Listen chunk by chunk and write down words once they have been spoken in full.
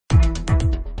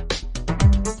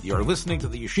You're listening to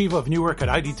the Yeshiva of Newark at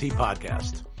IDT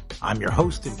podcast. I'm your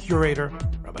host and curator,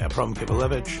 Rabbi Abram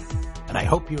Kibalevich, and I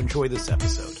hope you enjoy this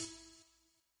episode.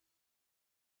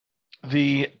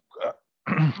 The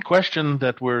question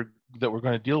that we're going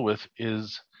to deal with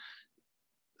is,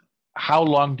 how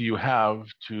long do you have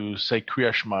to say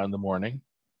Kriya Shema in the morning?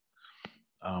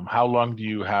 How long do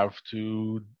you have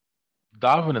to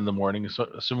daven in the morning,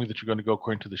 assuming that you're going to go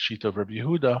according to the Shita of Rabbi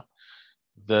Yehuda,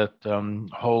 that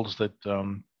holds that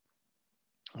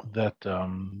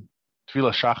Tefillah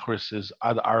Shachris is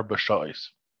ad arba sha'is.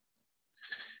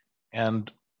 And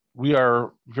we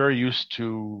are very used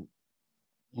to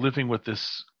living with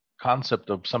this concept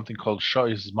of something called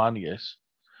sha'is zmaniyos,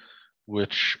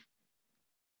 which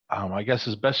I guess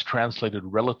is best translated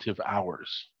relative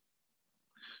hours.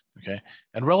 Okay,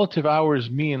 and relative hours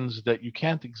means that you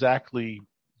can't exactly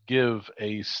give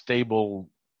a stable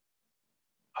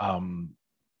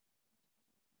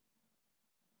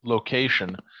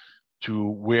location to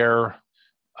where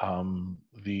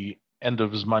the end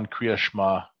of Zman Kriya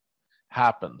Shema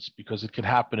happens, because it can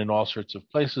happen in all sorts of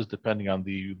places depending on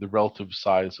the relative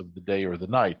size of the day or the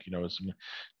night. You know, some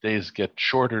days get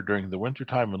shorter during the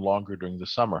wintertime and longer during the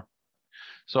summer.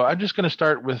 So I'm just going to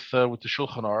start with the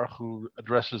Shulchan Aruch, who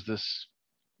addresses this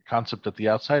concept at the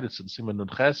outside. It's in Siman Nun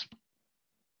Ches.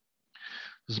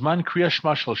 Zman Kriya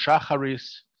Shema Shel Shacharis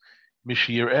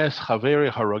Mishiyires Chaveri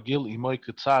Haragil Imoy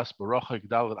Ketzas Barocha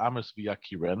Gdal Amos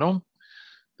V'Yakirenu.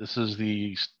 This is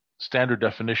the standard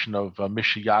definition of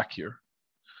Mishiyakir,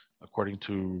 according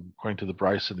to the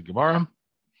Bryce and the Gemara.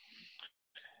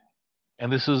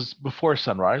 And this is before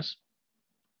sunrise,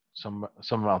 some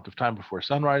amount of time before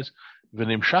sunrise.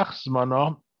 V'nimshach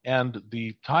zmano, and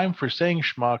the time for saying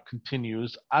Shema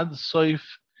continues ad soif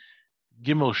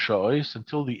gimel shois,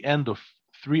 until the end of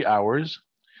 3 hours.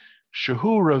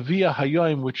 Shehu ravia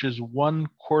hayoim, which is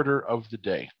 1/4 of the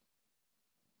day.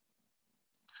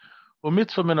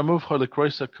 Umitzvah min amuvcha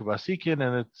lekroisa kavasikin,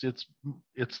 and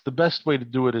it's the best way to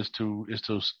do it is to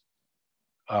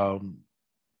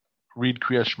read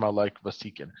Kriya Shema like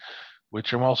Vasikin,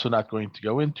 which I'm also not going to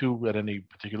go into at any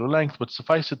particular length, but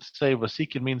suffice it to say,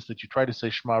 Vasikin means that you try to say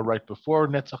Shema right before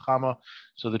Netzach Hama,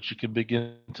 so that you can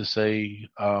begin to say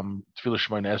Tefillah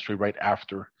Shemoneh Esrei right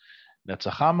after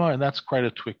Netzach Hama, and that's quite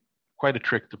a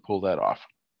trick to pull that off.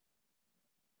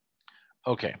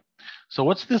 Okay, so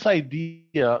what's this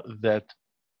idea that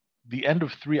the end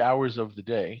of 3 hours of the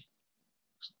day,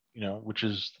 which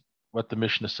is what the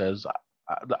Mishnah says,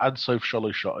 Ad Soif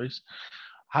Shalosh Sha'is,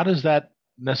 how does that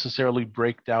necessarily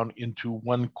break down into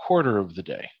 1/4 of the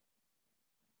day?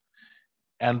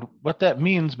 And what that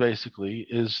means basically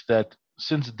is that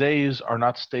since days are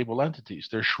not stable entities,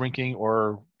 they're shrinking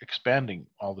or expanding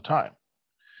all the time.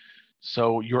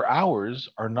 So your hours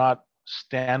are not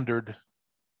standard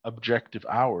objective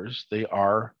hours. They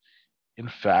are, in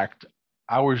fact,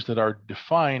 hours that are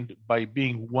defined by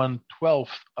being 1/12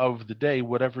 of the day,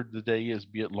 whatever the day is,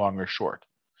 be it long or short.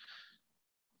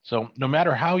 So no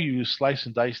matter how you slice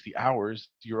and dice the hours,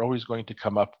 you're always going to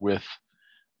come up with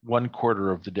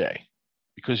 1/4 of the day,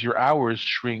 because your hours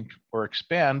shrink or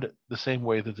expand the same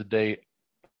way that the day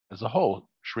as a whole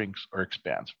shrinks or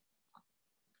expands.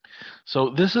 So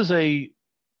this is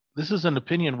an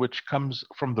opinion which comes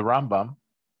from the Rambam.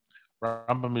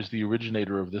 Rambam is the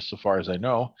originator of this, so far as I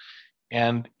know.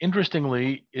 And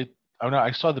interestingly,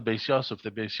 I saw the Beis Yosef.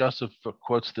 The Beis Yosef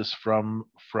quotes this from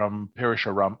Perish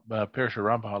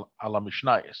Rambam ala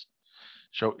Mishnayos.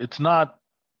 So it's not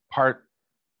part,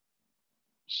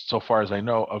 so far as I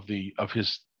know, of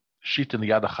his sheet in the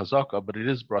Yad HaChazaka, but it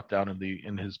is brought down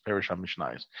in his Perish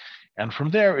Mishnayos. And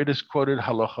from there, it is quoted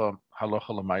halacha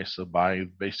l'maisa by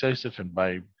Beis Yosef and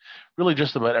by really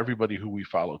just about everybody who we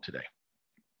follow today.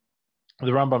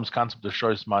 The Rambam's concept of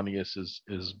Shois Manius is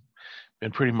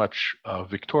been pretty much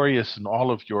victorious, and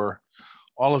all of your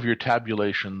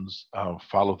tabulations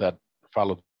follow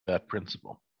that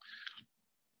principle.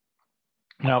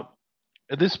 Now,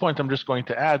 at this point, I'm just going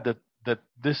to add that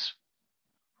this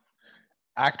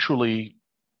actually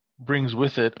brings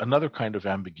with it another kind of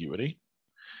ambiguity,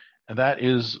 and that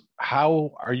is,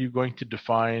 how are you going to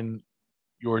define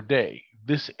your day?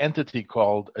 This entity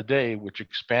called a day, which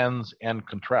expands and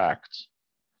contracts,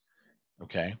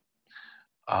 okay,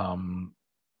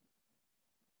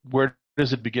 where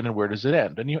does it begin and where does it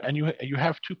end? And you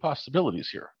have two possibilities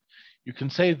here. You can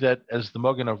say that, as the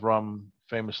Mogen Avram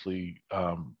famously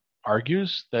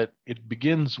argues, that it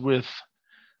begins with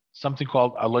something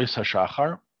called Alois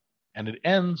HaShachar, and it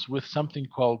ends with something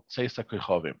called Tzeis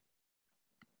HaKochavim,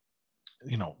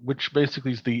 which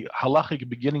basically is the halachic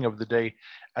beginning of the day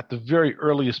at the very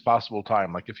earliest possible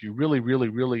time. Like if you really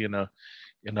in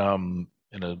a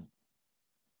in a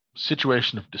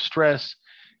situation of distress,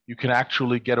 you can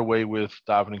actually get away with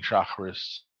davening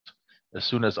shacharis as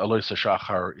soon as Alois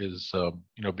Shachar is,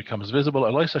 becomes visible.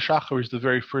 Alois Shachar is the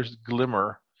very first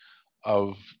glimmer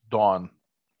of dawn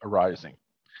arising.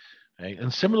 Okay?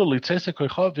 And similarly, Tzeitzei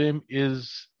Kochavim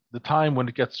is the time when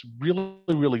it gets really,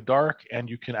 really dark and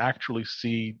you can actually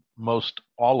see most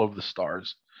all of the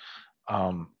stars.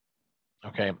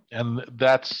 Okay, and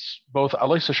that's both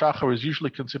Alois Shachar is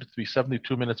usually considered to be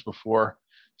 72 minutes before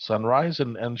sunrise,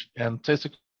 and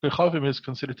Tzeitzei Kochavim is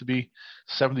considered to be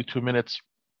 72 minutes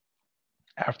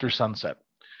after sunset.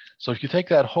 So if you take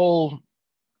that whole,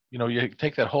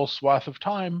 swath of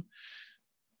time,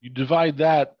 you divide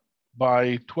that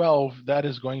by 12, that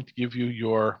is going to give you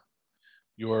your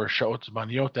Sha'ot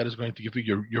Zmaniyot, that is going to give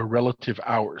you your relative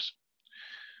hours.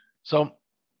 So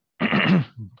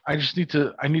I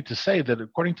need to say that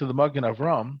according to the Magen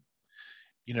Avram,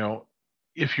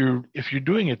 if you're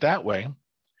doing it that way,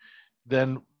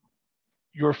 then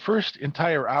your first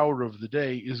entire hour of the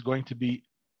day is going to be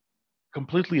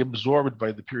completely absorbed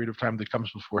by the period of time that comes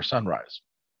before sunrise.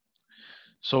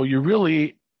 So you're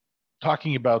really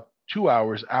talking about 2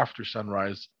 hours after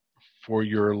sunrise for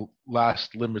your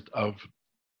last limit of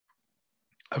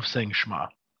saying Shema.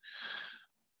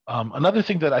 Another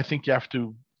thing that I think you have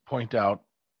to point out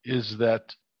is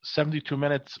that 72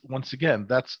 minutes, once again,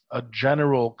 that's a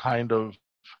general kind of,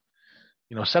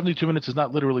 72 minutes is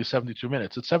not literally 72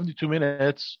 minutes. It's 72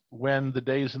 minutes when the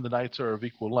days and the nights are of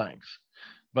equal length.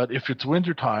 But if it's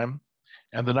wintertime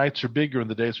and the nights are bigger and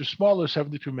the days are smaller,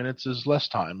 72 minutes is less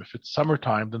time. If it's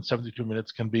summertime, then 72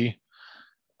 minutes can be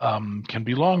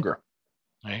longer.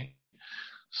 Right?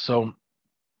 So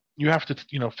you have to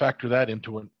factor that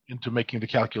into making the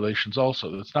calculations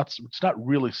also. It's not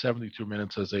really 72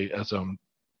 minutes as a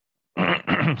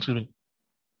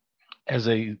as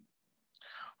a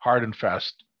hard and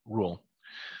fast rule.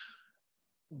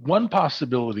 One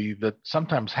possibility that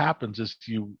sometimes happens is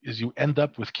you end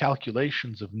up with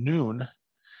calculations of noon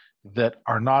that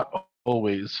are not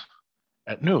always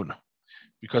at noon,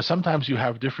 because sometimes you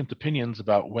have different opinions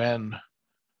about when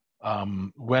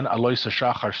Alois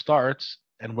Shachar starts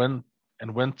and when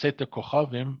Tzeitzei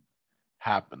Kochavim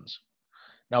happens.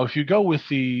 Now, if you go with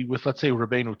let's say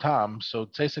Rabbeinu Tam, so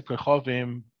Tzeitzei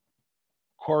Kochavim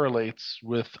correlates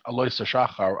with Alois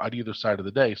Shachar on either side of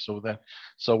the day.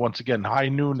 So once again, high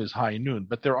noon is high noon.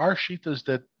 But there are shitas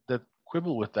that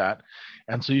quibble with that,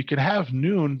 and so you can have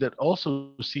noon that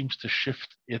also seems to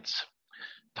shift its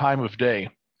time of day.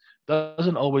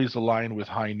 Doesn't always align with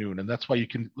high noon, and that's why you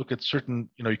can look at certain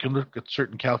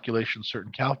calculations,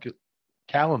 certain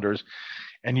calendars,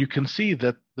 and you can see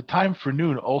that the time for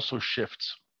noon also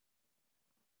shifts.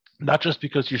 Not just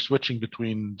because you're switching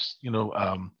between,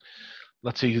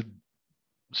 let's say,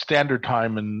 standard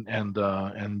time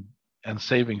and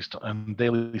savings and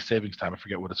daily savings time. I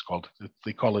forget what it's called.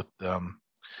 They call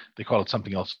it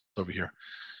something else over here.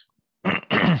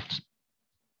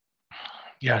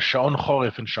 Yeah, Shaon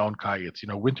Chorif and Shaon Kayetz,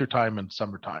 wintertime and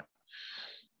summertime.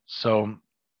 So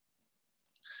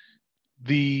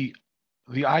the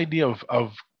idea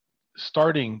of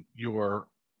starting your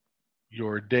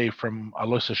day from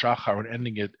Alois Shachar and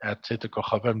ending it at Tzeitzei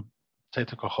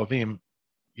Kochavim,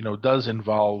 does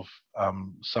involve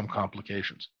some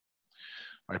complications,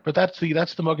 right? But that's the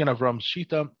Magen Avram's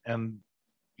shita, and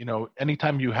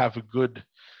anytime you have a good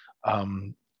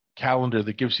calendar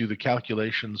that gives you the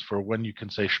calculations for when you can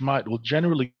say Shema, it will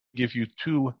generally give you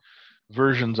two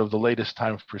versions of the latest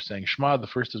time for saying Shema. The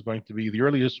first is going to be the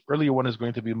earlier one is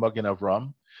going to be Magen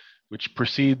Avram, which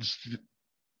precedes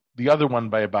the other one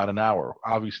by about an hour.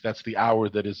 Obviously, that's the hour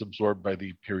that is absorbed by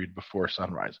the period before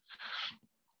sunrise.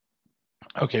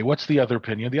 Okay, what's the other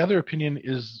opinion? The other opinion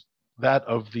is that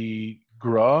of the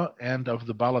Gra and of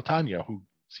the Baal HaTanya, who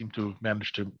seem to have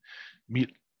managed to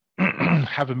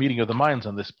have a meeting of the minds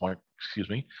on this point. Excuse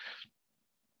me.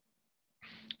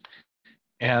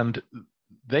 And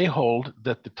they hold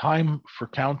that the time for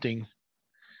counting,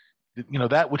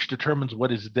 that which determines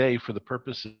what is day for the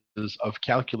purposes of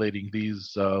calculating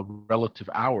these relative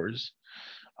hours,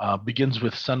 begins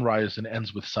with sunrise and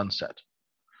ends with sunset.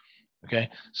 Okay,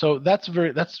 so that's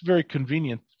very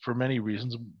convenient for many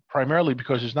reasons, primarily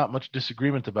because there's not much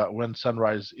disagreement about when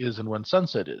sunrise is and when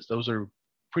sunset is. Those are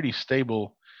pretty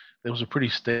stable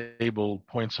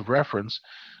points of reference.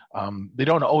 They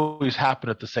don't always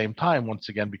happen at the same time, once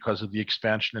again, because of the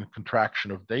expansion and contraction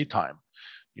of daytime,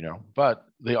 but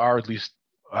they are at least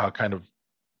kind of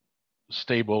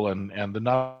stable, and there's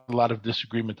not a lot of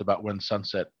disagreement about when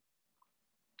sunset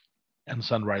and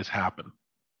sunrise happen.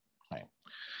 Right.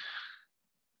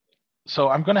 So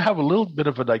I'm going to have a little bit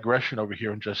of a digression over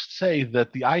here and just say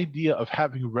that the idea of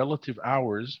having relative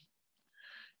hours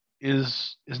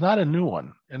is not a new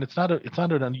one, and it's not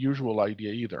an unusual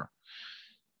idea either.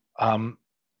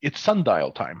 It's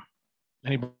sundial time.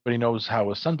 Anybody knows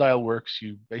how a sundial works?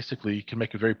 You basically can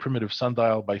make a very primitive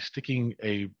sundial by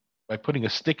putting a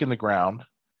stick in the ground,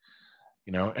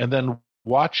 and then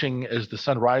watching as the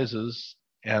sun rises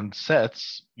and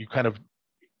sets.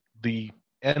 The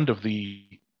end of the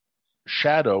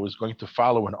shadow is going to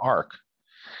follow an arc,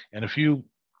 and if you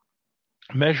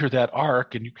measure that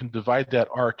arc and you can divide that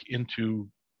arc into,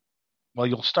 well,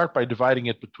 you'll start by dividing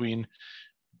it between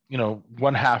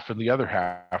one half and the other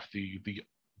half,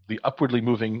 the upwardly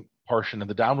moving portion and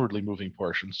the downwardly moving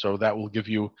portion. So that will give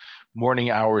you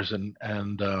morning hours and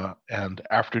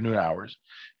afternoon hours.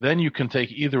 Then you can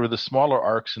take either of the smaller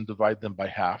arcs and divide them by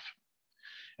half,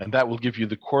 and that will give you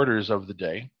the quarters of the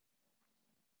day.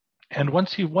 And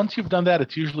once you've done that,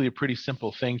 it's usually a pretty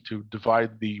simple thing to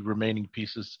divide the remaining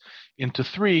pieces into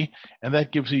 3, and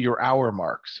that gives you your hour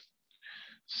marks.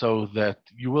 So that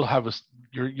you will have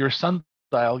your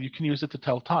sundial. You can use it to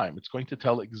tell time. It's going to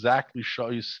tell exactly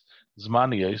shoyis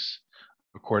zmaniyos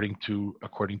according to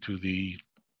the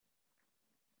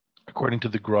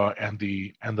Gra and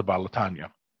the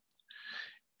Balatanya.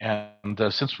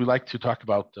 And since we like to talk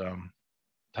about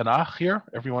Tanakh here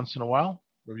every once in a while,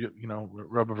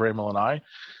 Rabbi Vremel and I.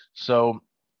 So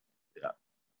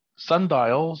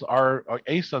sundials or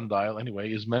a sundial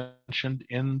anyway is mentioned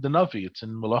in the Navi. It's in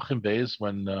Malachim Beis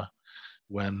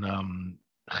when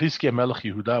Chizkiah Melech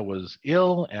Yehuda was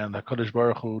ill and HaKadosh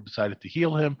Baruch Hu decided to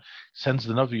heal him, sends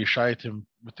the Navi Yeshayatim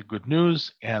with the good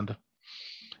news, and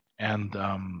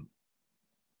Chizkiah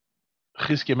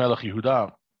Melech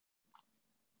Yehuda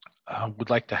would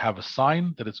like to have a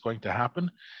sign that it's going to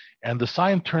happen. And the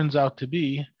sign turns out to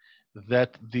be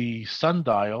that the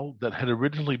sundial that had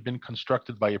originally been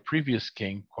constructed by a previous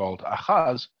king called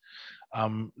Achaz,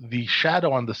 the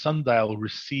shadow on the sundial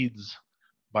recedes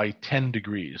by 10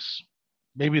 degrees.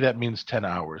 Maybe that means 10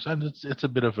 hours. And it's a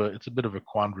bit of a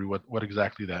quandary what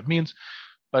exactly that means.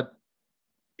 But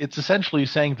it's essentially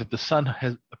saying that the sun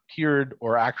has appeared,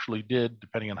 or actually did,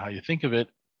 depending on how you think of it,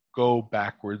 go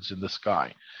backwards in the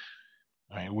sky.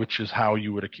 Right, which is how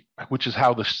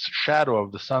the shadow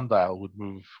of the sundial would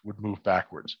move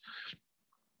backwards.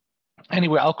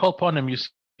 Anyway, I'll call upon him. You see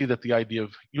that the idea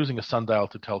of using a sundial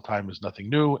to tell time is nothing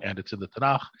new, and it's in the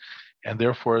Tanakh, and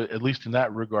therefore, at least in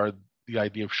that regard, the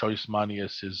idea of shoyis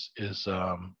manias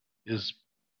is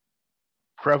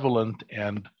prevalent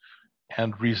and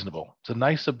reasonable. It's a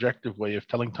nice objective way of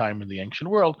telling time in the ancient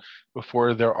world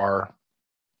before there are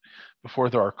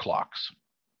clocks.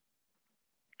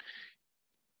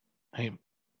 Hey,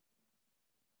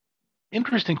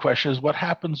 interesting question is what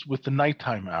happens with the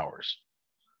nighttime hours.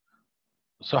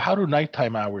 So how do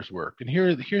nighttime hours work? And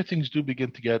here things do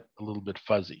begin to get a little bit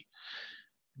fuzzy.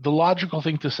 The logical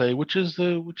thing to say, which is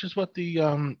what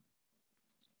the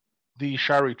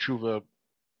Shari Tshuva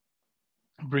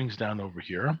brings down over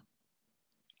here.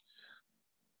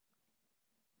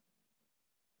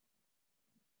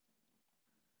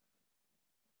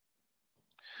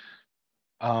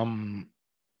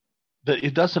 That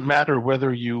it doesn't matter whether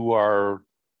the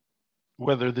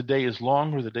day is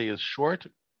long or the day is short.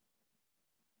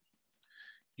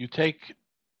 You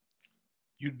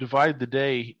divide the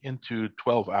day into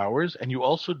 12 hours, and you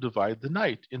also divide the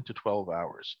night into 12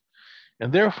 hours.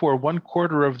 And therefore,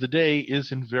 1/4 of the day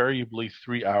is invariably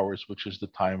 3 hours, which is the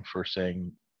time for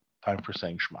saying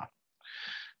Shema.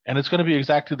 And it's going to be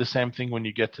exactly the same thing when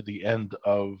you get to the end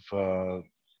of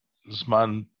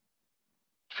Zman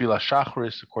Tfilah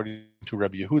Shacharis, according to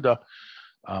Rabbi Yehuda.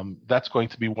 That's going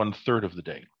to be 1/3 of the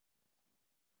day.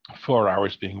 4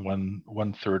 hours being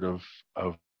 1/3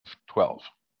 of 12.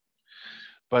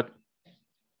 But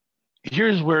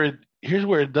here's where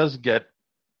it does get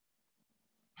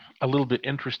a little bit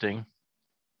interesting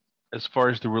as far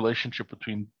as the relationship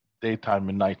between daytime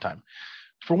and nighttime.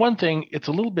 For one thing, it's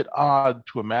a little bit odd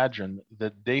to imagine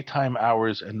that daytime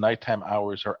hours and nighttime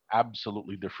hours are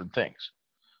absolutely different things,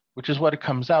 which is what it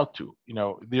comes out to.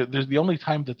 There's the only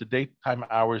time that the daytime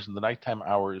hours and the nighttime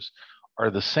hours are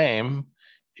the same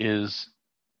is,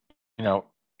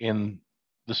 in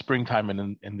the springtime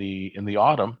and in the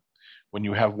autumn, when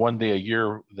you have one day a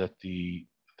year that the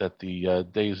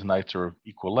days and nights are of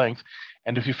equal length.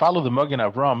 And if you follow the Magen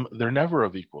Avram, they're never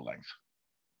of equal length,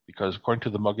 because according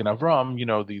to the Magen Avram,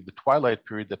 the twilight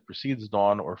period that precedes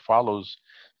dawn or follows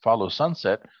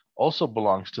sunset also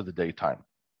belongs to the daytime,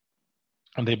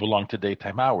 and they belong to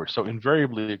daytime hours. So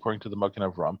invariably, according to the Magen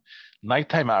Avram,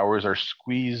 nighttime hours are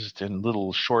squeezed in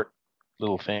short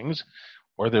little things,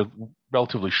 or they're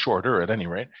relatively shorter at any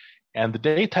rate. And the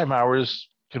daytime hours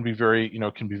can be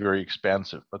very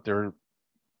expansive, but they're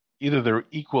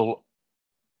equal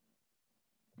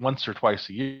once or twice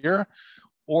a year,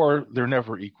 or they're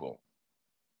never equal.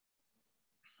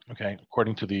 Okay,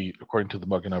 according to the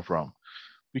Magen Avraham.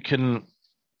 We can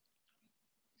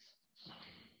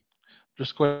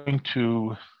just going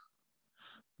to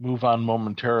move on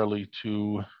momentarily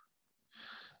to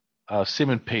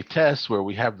Siman Peites, where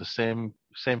we have the same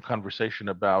conversation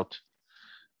about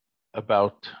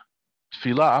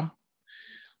tefillah.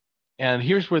 And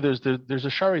here's where there's a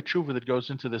Shari Tshuva that goes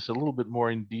into this a little bit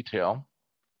more in detail.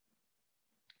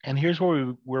 And here's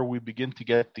where we begin to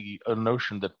get a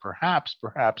notion that perhaps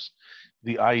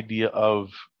the idea of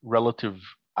relative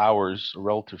hours,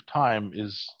 relative time,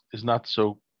 is not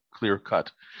so clear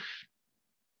cut.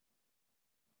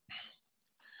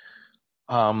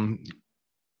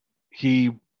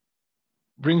 He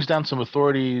brings down some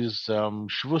authorities,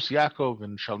 Shavus Yaakov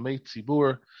and Shalmei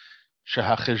Tzibur,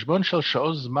 שהחשבון של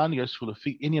שעות זמן יש הוא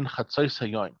לפי עניין חצות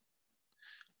היום,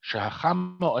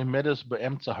 שהחמה עומדת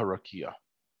באמצע הרקיע.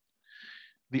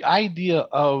 The idea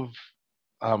of,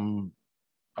 I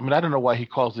don't know why he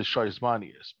calls this Shai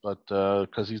Zmanius, but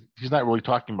because he's not really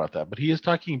talking about that, but he is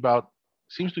talking about,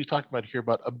 seems to be talking about here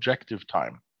about objective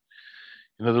time.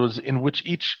 In other words, in which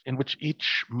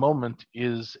each moment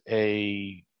is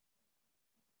a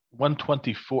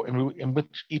 1/24, in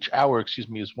which each hour,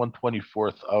 is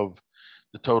 1/24 of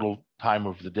the total time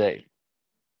of the day.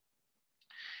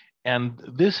 And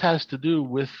this has to do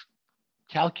with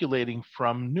calculating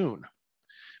from noon,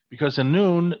 because at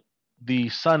noon, the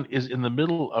sun is in the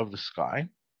middle of the sky,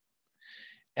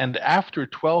 and after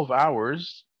 12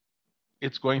 hours,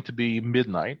 it's going to be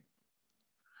midnight.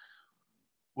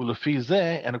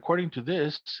 And according to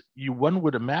this, one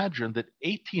would imagine that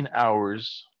 18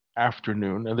 hours after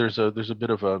noon, and there's a bit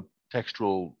of a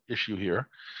textual issue here,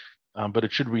 but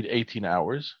it should read 18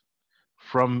 hours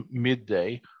from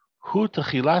midday,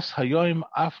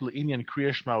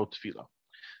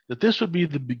 that this would be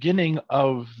the beginning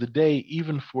of the day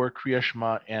even for Kriya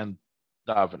Shema and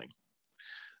davening.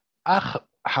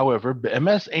 However,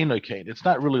 it's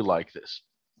not really like this.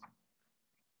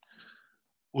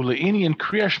 We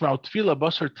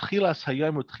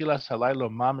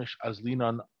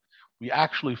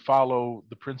actually follow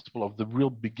the principle of the real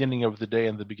beginning of the day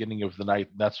and the beginning of the night.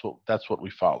 That's what we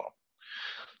follow.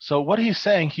 So what he's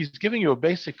saying, he's giving you a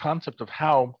basic concept of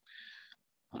how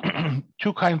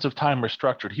two kinds of time are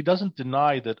structured. He doesn't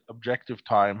deny that objective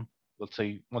time, let's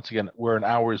say, once again, where an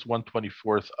hour is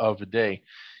 1/24 of a day,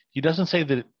 he doesn't say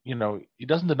that, he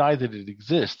doesn't deny that it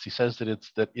exists. He says that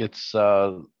its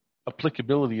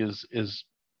applicability is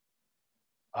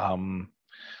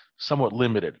somewhat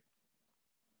limited.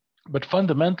 But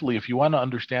fundamentally, if you want to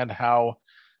understand how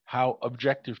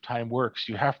objective time works,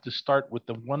 you have to start with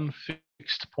the one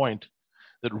fixed point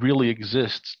that really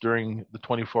exists during the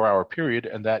 24-hour period,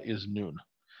 and that is noon.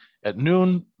 At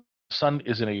noon, the sun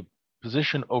is in a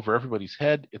position over everybody's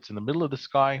head. It's in the middle of the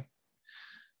sky.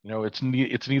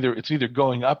 It's either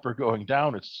going up or going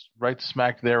down. It's right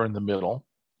smack there in the middle.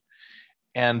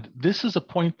 And this is a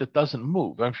point that doesn't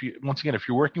move. If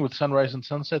you're working with sunrise and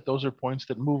sunset, those are points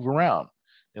that move around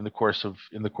in the course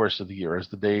of the year as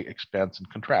the day expands and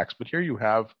contracts. But here you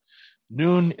have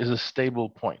noon is a stable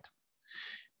point.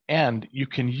 And you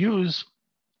can use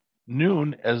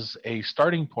noon as a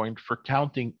starting point for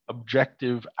counting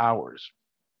objective hours.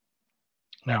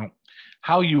 Now,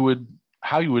 how you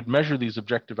would measure these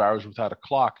objective hours without a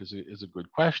clock is a good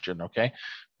question, okay?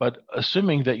 But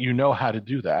assuming that you know how to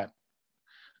do that,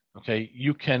 okay,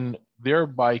 you can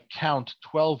thereby count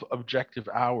 12 objective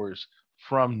hours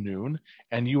from noon,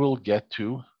 and you will get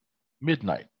to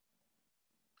midnight.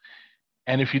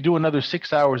 And if you do another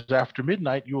 6 hours after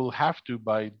midnight, you will have to,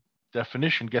 by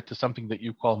definition, get to something that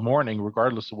you call morning,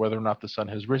 regardless of whether or not the sun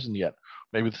has risen yet.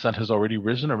 Maybe the sun has already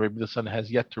risen, or maybe the sun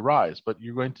has yet to rise. But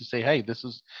you're going to say, hey, this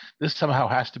somehow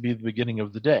has to be the beginning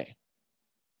of the day.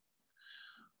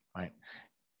 Right?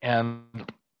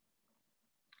 And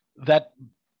that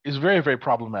is very, very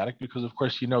problematic because, of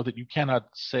course, you know that you cannot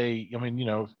say,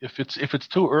 if it's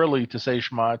too early to say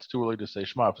Shema, it's too early to say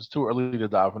Shema. If it's too early to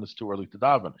daven, it's too early to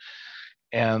daven.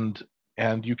 And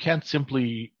you can't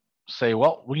simply say,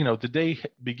 well, the day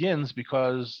begins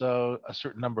because a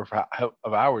certain number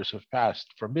of hours have passed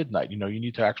from midnight. You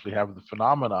need to actually have the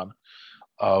phenomenon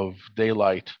of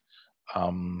daylight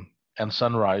and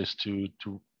sunrise to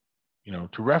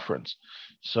reference.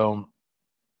 So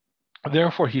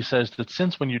Therefore, he says that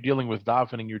since when you're dealing with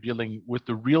davening, you're dealing with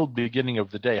the real beginning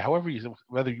of the day. However,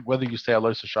 whether you say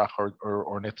Alois Shachar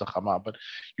or Netzach Hama, but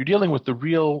you're dealing with the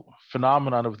real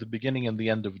phenomenon of the beginning and the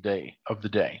end of the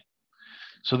day.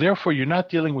 So therefore, you're not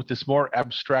dealing with this more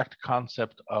abstract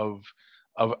concept of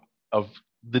of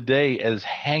the day as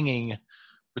hanging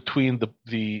between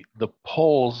the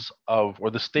poles of, or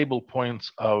the stable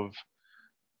points of,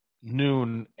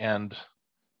 noon and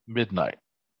midnight.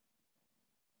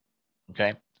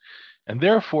 Okay? And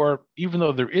therefore, even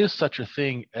though there is such a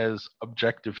thing as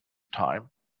objective time,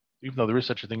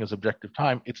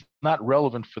 it's not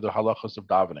relevant for the halachas of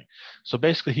davening. So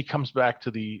basically, he comes back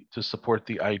to support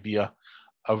the idea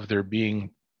of there being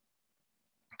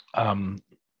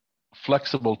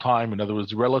flexible time, in other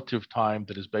words, relative time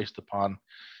that is based upon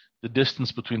the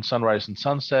distance between sunrise and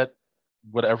sunset,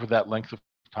 whatever that length of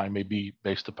time may be,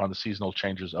 based upon the seasonal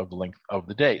changes of the length of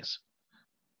the days.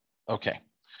 Okay,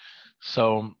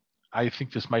 so I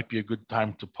think this might be a good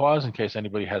time to pause in case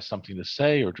anybody has something to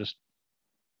say or just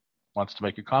wants to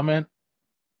make a comment.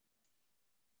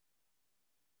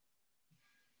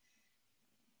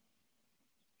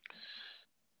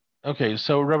 Okay,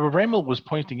 so Rabbi Ramel was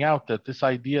pointing out that this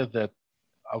idea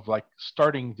of like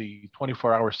starting the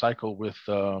 24-hour cycle with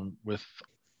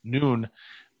noon,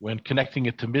 when connecting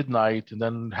it to midnight and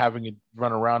then having it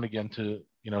run around again to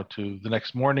the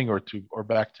next morning or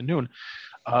back to noon,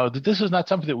 that this is not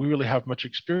something that we really have much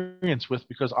experience with,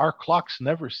 because our clocks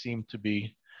never seem to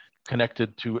be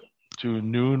connected to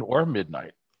noon or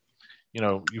midnight.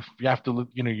 You have to look,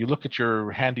 you look at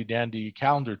your handy dandy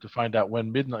calendar to find out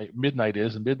when midnight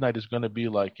is, and midnight is going to be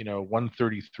like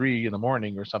 1:33 in the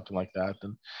morning or something like that,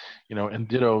 and and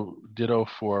ditto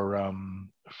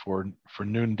for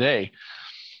noonday.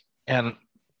 And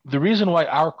the reason why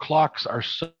our clocks are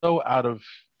so out of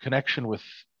connection with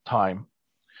time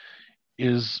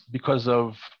is because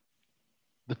of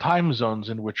the time zones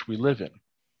in which we live in.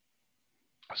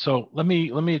 So let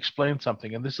me explain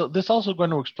something, and this also going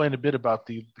to explain a bit about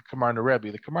the Kamarna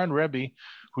Rebbe. The Kamarna Rebbe,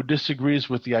 who disagrees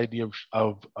with the idea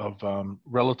of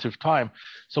relative time.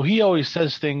 So he always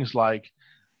says things like,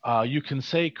 you can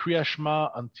say Kriya Shema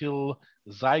until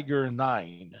Zeiger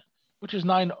 9, which is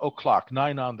 9 o'clock,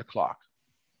 9 on the clock.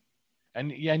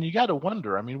 And you got to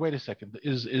wonder. I mean, wait a second.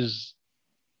 Is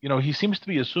he seems to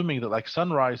be assuming that like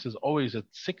sunrise is always at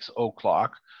 6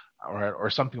 o'clock or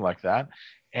something like that,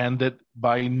 and that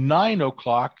by 9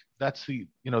 o'clock that's the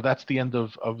end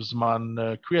of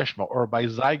Zman Kriya Shema, or by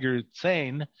Zeiger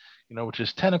Tzain, which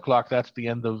is 10 o'clock, that's the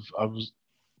end of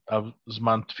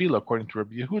Zman Tefillah, according to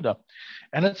Rabbi Yehuda.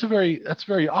 And that's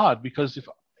very odd, because if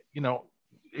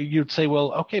you'd say,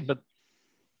 well, okay, but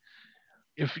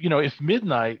if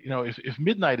midnight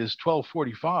is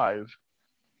 12:45,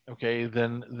 okay,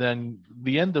 then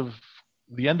the end of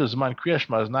Zman Kriya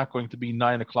Shema is not going to be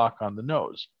 9 o'clock on the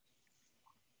nose.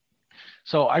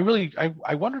 So I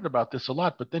wondered about this a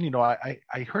lot, but then I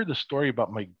heard the story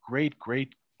about my great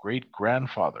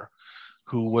grandfather,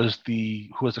 who was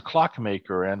a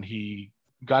clockmaker, and he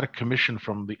got a commission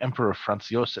from the Emperor Franz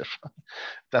Josef.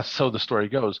 That's so the story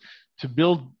goes, to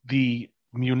build the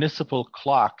municipal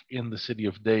clock in the city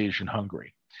of Dej in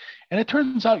Hungary. And it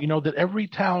turns out that every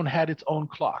town had its own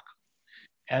clock,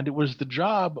 and it was the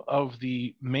job of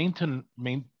the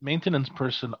maintenance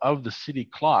person of the city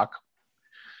clock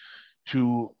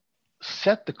to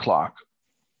set the clock,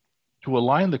 to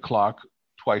align the clock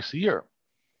twice a year.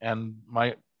 And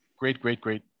my great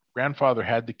grandfather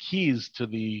had the keys to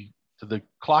the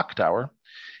clock tower,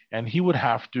 and he would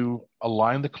have to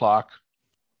align the clock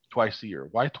twice a year.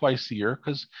 Why twice a year?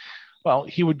 Because, well,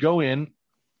 he would go in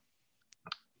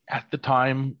at the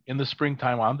time in the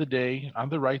springtime, on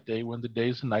the right day, when the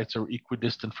days and nights are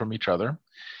equidistant from each other,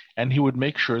 and he would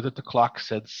make sure that the clock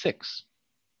said 6.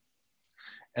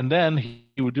 And then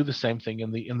he would do the same thing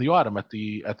in the autumn, at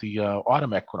the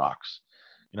autumn equinox.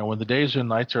 When the days and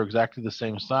nights are exactly the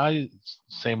same size,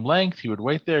 same length, he would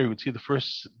wait there. He would see the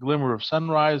first glimmer of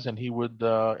sunrise, and he would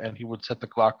set the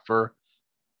clock for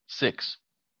 6.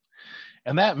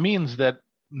 And that means that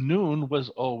noon was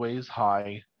always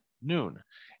high noon.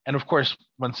 And of course,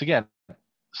 once again,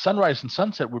 sunrise and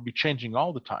sunset would be changing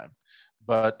all the time,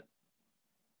 but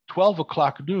 12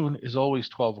 o'clock noon is always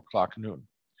 12 o'clock noon.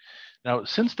 Now,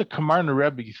 since the Kamarna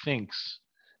Rebbe thinks,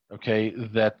 okay,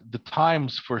 that the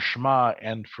times for Shema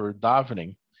and for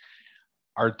davening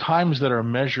are times that are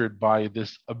measured by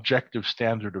this objective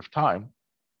standard of time,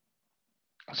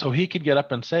 so he could get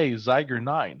up and say Zeiger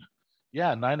 9.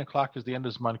 Yeah, 9 o'clock is the end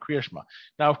of Zman Kriya Shema.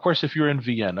 Now, of course, if you're in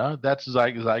Vienna, that's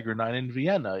Zeiger 9 in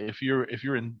Vienna. If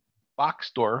you're in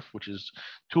Boxdorf, which is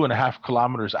 2.5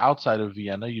 kilometers outside of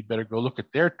Vienna, you'd better go look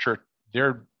at their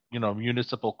their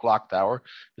municipal clock tower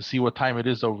to see what time it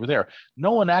is over there.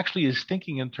 No one actually is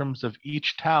thinking in terms of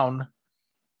each town.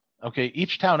 Okay,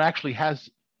 each town actually has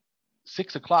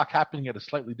 6 o'clock happening at a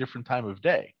slightly different time of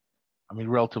day. I mean,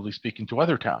 relatively speaking to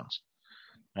other towns.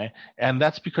 Right? And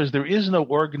that's because there is no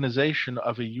organization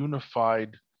of a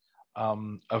unified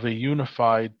time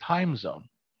zone.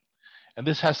 And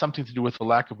this has something to do with the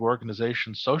lack of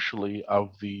organization socially of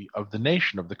the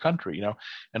nation, of the country,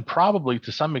 and probably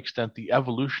to some extent the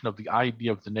evolution of the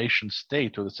idea of the nation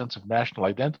state or the sense of national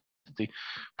identity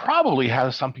probably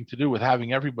has something to do with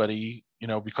having everybody,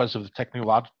 because of the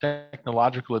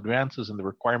technological advances and the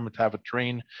requirement to have a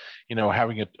train,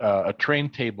 having a train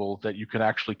table that you can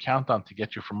actually count on to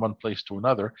get you from one place to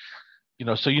another.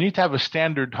 So you need to have a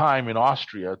standard time in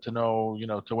Austria to know,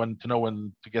 when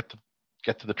to get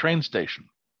to the train station.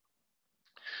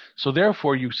 So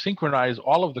therefore, you synchronize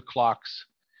all of the clocks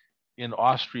in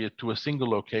Austria to a single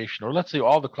location, or let's say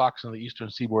all the clocks on the eastern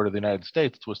seaboard of the United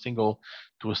States to a single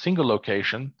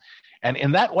location. And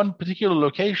in that one particular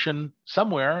location,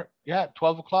 somewhere,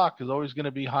 12 o'clock is always going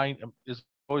to be high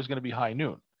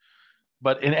noon.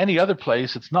 But in any other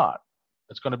place, it's not.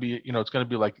 It's going to be,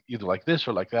 like either like this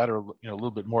or like that, or a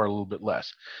little bit more, a little bit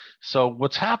less. So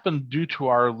what's happened due to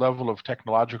our level of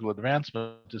technological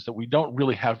advancement is that we don't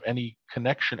really have any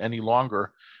connection any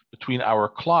longer between our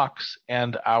clocks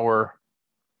and our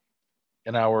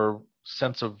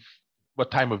sense of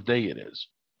what time of day it is,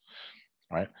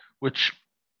 right? Which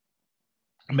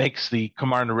makes the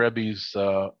Kamarna Rebbe's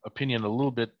opinion a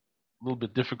little bit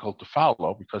difficult to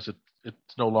follow, because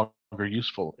it's no longer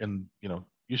useful in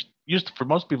used for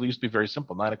most people. It used to be very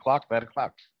simple: 9 o'clock,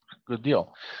 good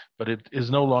deal. But it is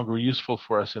no longer useful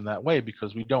for us in that way,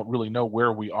 because we don't really know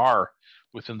where we are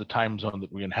within the time zone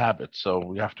that we inhabit. So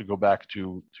we have to go back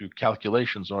to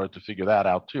calculations in order to figure that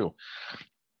out too.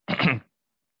 I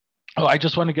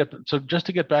just want to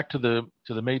get back to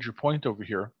the major point over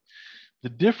here. The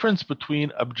difference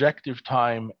between objective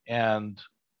time and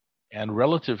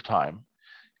relative time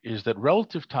is that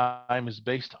relative time is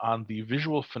based on the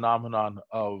visual phenomenon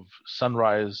of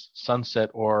sunrise, sunset,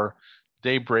 or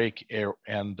daybreak,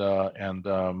 and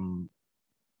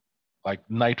like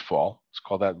nightfall. Let's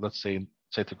call that, let's say,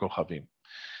 Tzeit HaKochavim.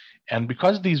 And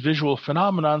because of these visual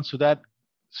phenomenon, so that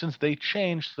since they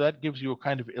change, so that gives you a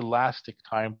kind of elastic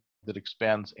time that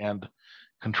expands and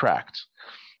contracts.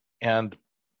 And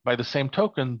by the same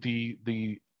token,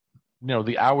 the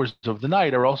hours of the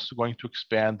night are also going to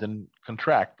expand and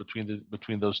contract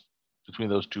between those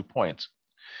 2 points.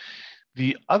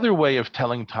 The other way of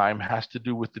telling time has to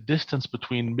do with the distance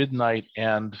between between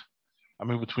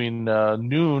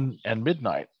noon and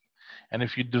midnight. And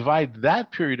if you divide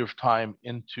that period of time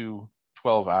into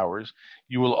 12 hours,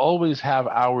 you will always have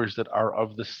hours that are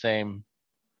of the same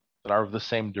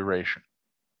duration,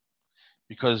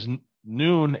 because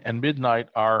noon and midnight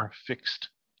are fixed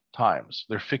times.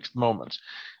 They're fixed moments.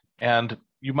 And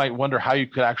you might wonder how you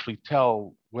could actually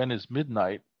tell when is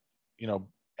midnight,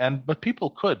 but people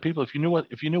could. If you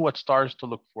knew what stars to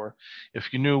look for,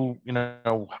 if you knew,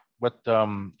 what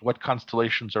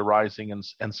constellations are rising and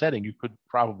setting, you could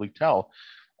probably tell,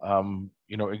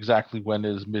 exactly when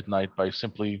is midnight by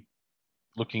simply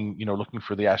looking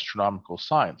for the astronomical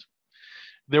signs.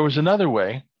 There was another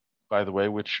way, by the way,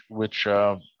 which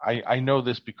I know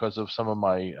this because of some of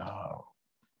my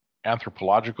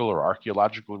anthropological or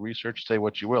archaeological research, say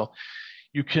what you will.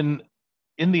 You can,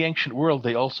 in the ancient world,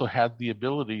 they also had the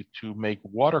ability to make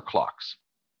water clocks.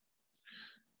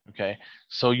 Okay,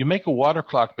 so you make a water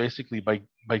clock basically by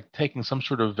taking some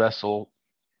sort of vessel,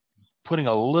 putting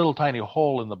a little tiny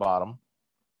hole in the bottom,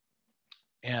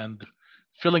 and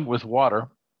filling it with water.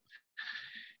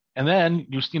 And then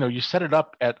you set it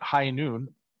up at high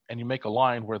noon, and you make a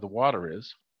line where the water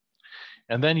is.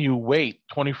 And then you wait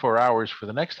 24 hours for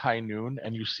the next high noon,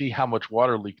 and you see how much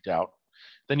water leaked out.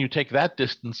 Then you take that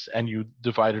distance and you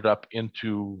divide it up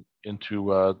into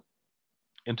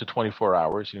 24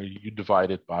 hours. You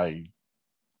divide it by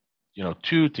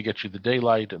 2 to get you the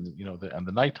daylight and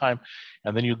the nighttime,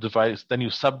 and then you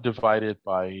subdivide it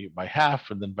by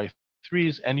half, and then by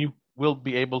 3s, and you will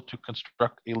be able to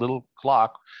construct a little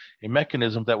clock, a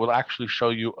mechanism that will actually show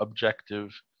you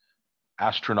objective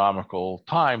astronomical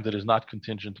time that is not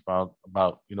contingent about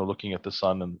looking at the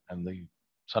sun and the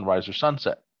sunrise or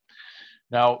sunset.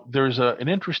 Now, there's an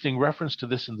interesting reference to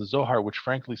this in the Zohar, which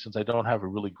frankly, since I don't have a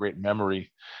really great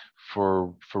memory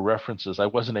for references, I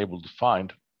wasn't able to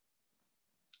find.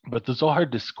 But the Zohar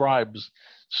describes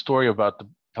a story about the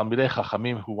Talmidei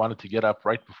Chachamim who wanted to get up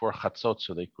right before Chatzot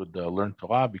so they could learn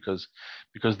Torah, because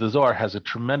the Zohar has a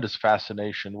tremendous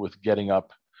fascination with getting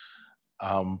up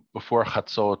before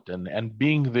Chatzot and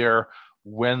being there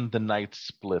when the night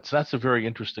splits. That's a very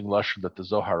interesting lashon that the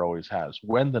Zohar always has.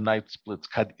 When the night splits,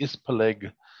 kad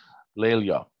ispeleg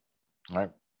leilya, right?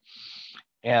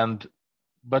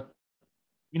 But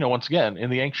once again, in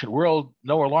the ancient world,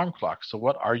 no alarm clock. So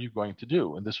what are you going to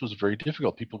do? And this was very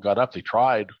difficult. People got up, they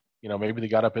tried. Maybe they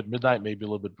got up at midnight, maybe a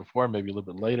little bit before, maybe a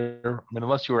little bit later. I mean,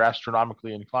 unless you were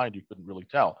astronomically inclined, you couldn't really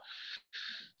tell.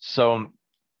 So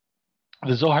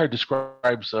the Zohar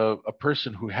describes a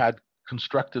person who had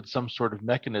constructed some sort of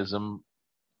mechanism,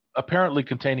 apparently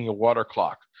containing a water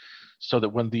clock, so that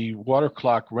when the water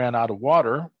clock ran out of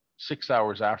water 6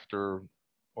 hours after,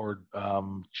 or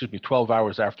 12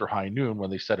 hours after high noon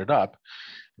when they set it up,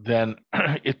 then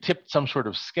it tipped some sort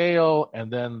of scale,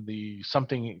 and then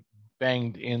something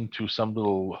banged into some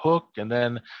little hook, and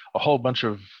then a whole bunch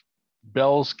of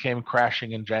bells came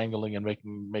crashing and jangling and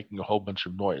making a whole bunch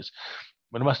of noise.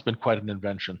 But it must have been quite an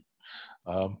invention.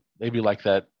 Maybe like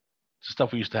that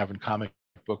stuff we used to have in comic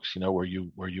books, where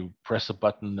you press a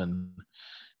button and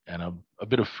a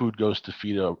bit of food goes to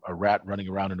feed a rat running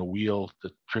around in a wheel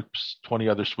that trips 20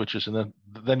 other switches, and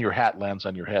then your hat lands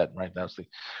on your head, right?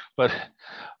 But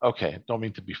okay, don't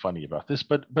mean to be funny about this,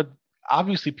 but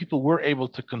obviously people were able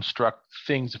to construct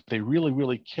things. If they really,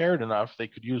 really cared enough, they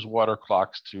could use water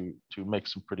clocks to make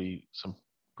some pretty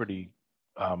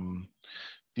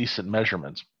decent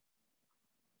measurements.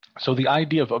 So the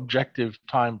idea of objective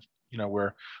time,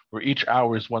 where each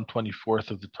hour is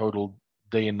 1/24 of the total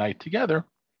day and night together,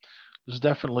 was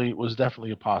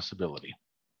definitely a possibility.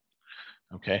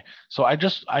 Okay, so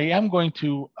I am going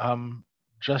to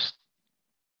just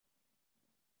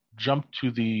jump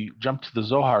to the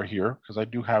Zohar here, because I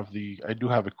do have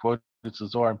a quote. It's the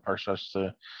Zohar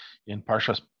in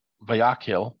Parshas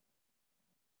Vayakhel,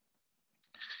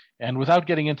 and without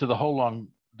getting into the whole long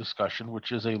discussion,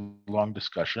 which is a long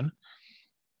discussion,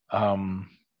 the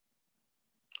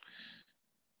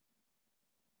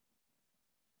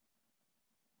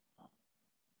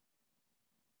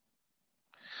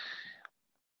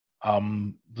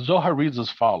Zohar reads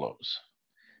as follows: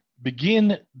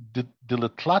 Begin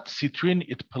dilatlat sitrin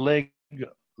it peleg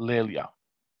lelia,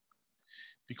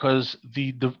 because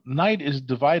the night is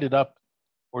divided up,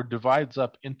 or divides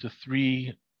up into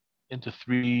three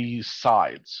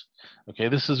sides. Okay,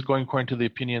 this is going according to the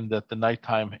opinion that the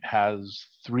nighttime has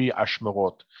 3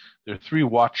 ashmerot. There are 3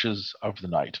 watches of the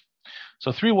night.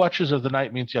 So 3 watches of the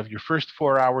night means you have your first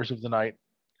 4 hours of the night,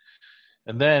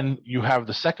 and then you have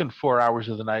the second 4 hours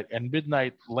of the night, and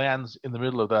midnight lands in the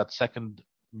middle of that second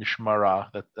mishmara,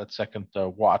 that second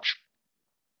watch.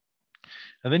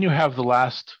 And then you have the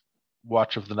last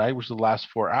watch of the night, which is the last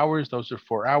 4 hours. Those are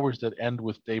 4 hours that end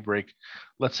with daybreak.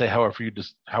 Let's say however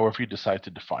you decide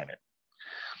to define it.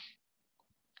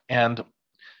 And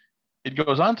it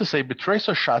goes on to say,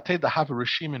 B'treso shate dahav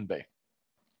rishimin be,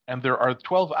 and there are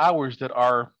 12 hours that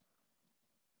are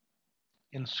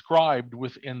inscribed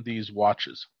within these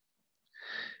watches.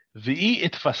 V'i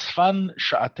itfasfan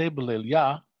shate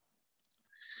b'leilya,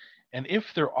 and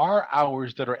if there are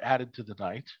hours that are added to the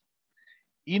night,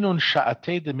 inun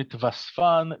sha'ate de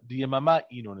mitvasfan diyamama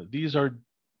inun. These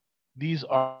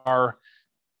are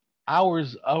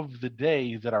hours of the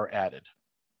day that are added.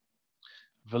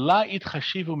 V'la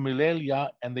itchashivu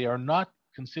milelia, and they are not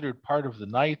considered part of the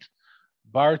night.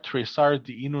 Bar tresar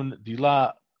di inun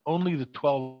dila, only the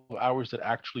 12 hours that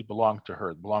actually belong to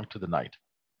her, belong to the night.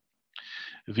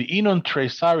 V'inun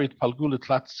tresar itpalgu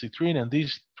litlat sitrin, and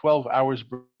these 12 hours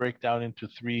break down into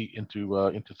three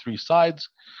sides,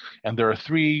 and there are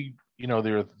three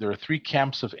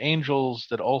camps of angels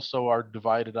that also are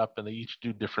divided up, and they each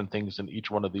do different things in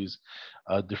each one of these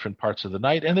different parts of the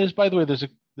night. And there's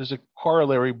a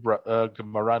corollary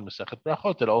Gemara in Masechet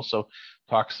Brachot that also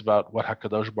talks about what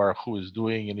Hakadosh Baruch Hu is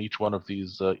doing in each one of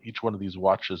these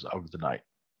watches of the night.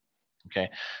 Okay,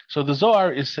 so the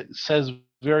Zohar says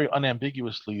very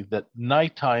unambiguously that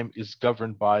nighttime is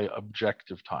governed by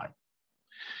objective time.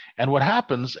 And what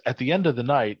happens at the end of the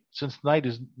night, since night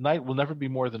will never be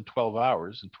more than 12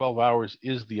 hours, and 12 hours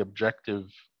is the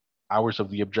objective hours of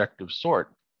the objective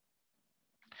sort.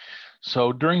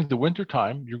 So during the winter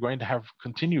time, you're going to have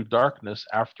continued darkness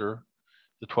after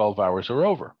the 12 hours are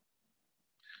over.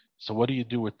 So what do you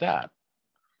do with that?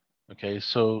 Okay,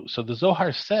 so the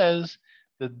Zohar says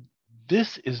that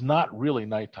this is not really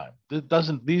nighttime.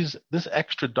 This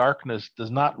extra darkness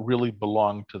does not really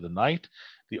belong to the night.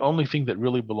 The only thing that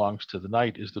really belongs to the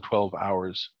night is the 12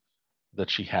 hours that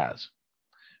she has.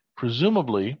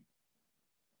 Presumably,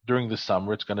 during the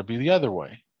summer, it's going to be the other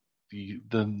way.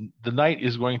 The night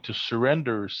is going to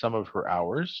surrender some of her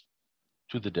hours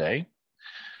to the day,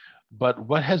 but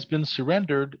what has been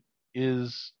surrendered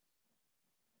is,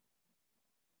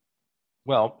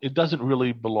 well, it doesn't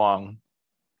really belong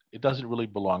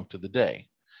to the day.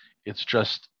 It's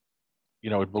just,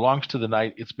 it belongs to the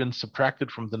night. It's been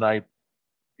subtracted from the night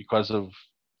because of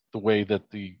the way that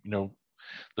the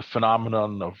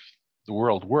phenomenon of the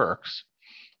world works.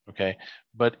 Okay,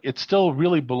 but it still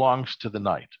really belongs to the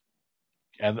night.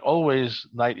 And always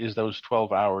night is those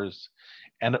 12 hours.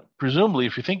 And presumably,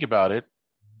 if you think about it,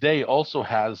 day also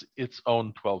has its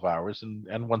own 12 hours.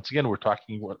 And once again, we're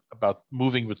talking about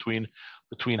moving between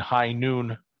high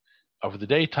noon of the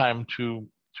daytime to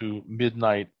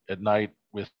midnight at night,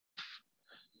 with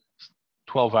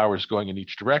 12 hours going in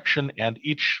each direction, and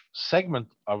each segment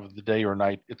of the day or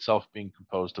night itself being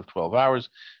composed of 12 hours.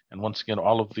 And once again,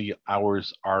 all of the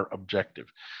hours are objective.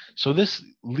 So this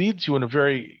leads you in a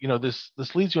very, this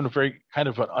leads you in a very kind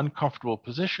of an uncomfortable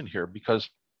position here, because,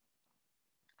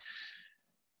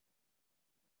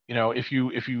 if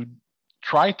you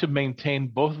try to maintain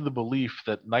both of the belief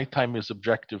that nighttime is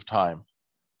objective time,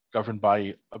 governed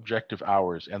by objective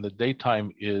hours, and the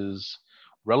daytime is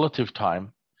relative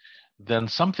time, then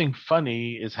something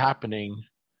funny is happening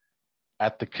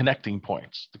at the connecting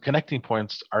points. The connecting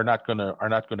points are not going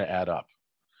to add up.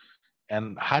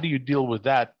 And how do you deal with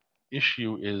that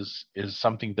issue is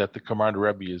something that the Kamarna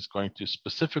Rebbe is going to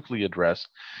specifically address,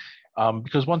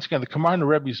 because once again, the Kamarna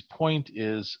Rebbe's point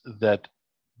is that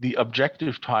the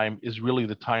objective time is really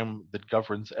the time that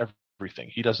governs everything.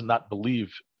 He does not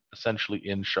believe essentially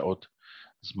in Sha'ot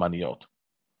Zmaniot.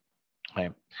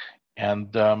 Right?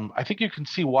 And I think you can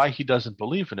see why he doesn't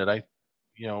believe in it.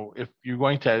 If you're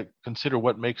going to consider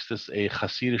what makes this a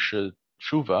Hasidische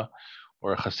tshuva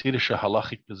or a Hasidische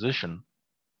halachic position,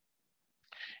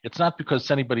 it's not because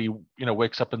anybody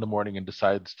wakes up in the morning and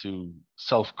decides to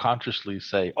self-consciously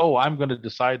say, "Oh, I'm going to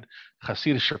decide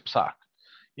Hasidische psak."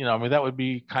 That would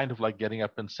be kind of like getting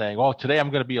up and saying, "Oh, today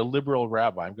I'm going to be a liberal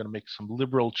rabbi. I'm going to make some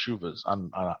liberal tshuvas on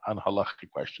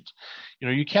halachic questions."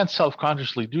 You can't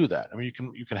self-consciously do that. You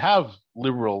can have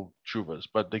liberal tshuvas,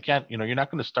 but they can't. You're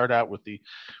not going to start out with the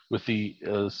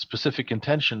specific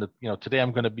intention that today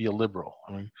I'm going to be a liberal.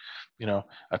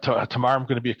 Tomorrow I'm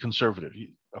going to be a conservative.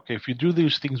 Okay, if you do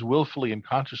these things willfully and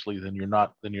consciously, then you're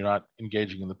not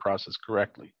engaging in the process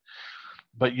correctly.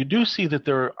 But you do see that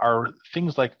there are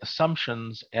things like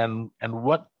assumptions and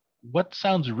what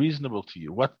sounds reasonable to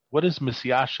you. What is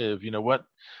misyashiv?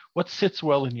 What sits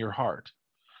well in your heart?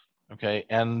 Okay,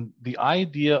 and the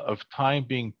idea of time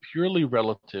being purely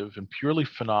relative and purely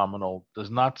phenomenal does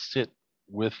not sit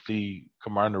with the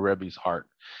Kamarna Rebbe's heart,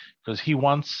 because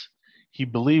he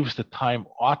believes that time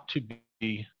ought to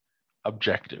be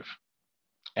objective,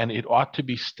 and it ought to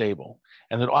be stable.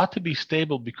 And it ought to be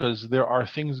stable because there are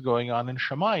things going on in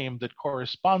Shemayim that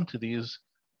correspond to these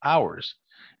hours.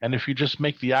 And if you just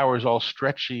make the hours all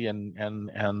stretchy and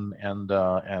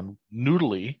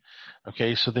noodly,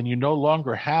 okay, so then you no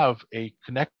longer have a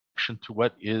connection to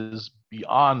what is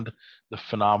beyond the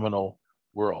phenomenal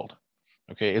world.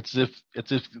 Okay, it's if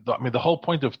the whole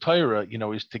point of Torah,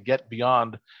 is to get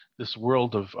beyond this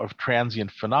world of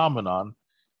transient phenomenon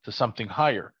to something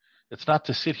higher. It's not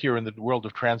to sit here in the world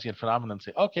of transient phenomena and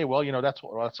say, okay, well,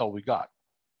 that's all we got.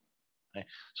 Okay?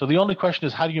 So the only question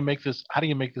is, how do you make this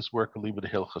work, Aliba de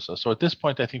Hilchasa? So at this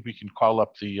point, I think we can call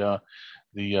up the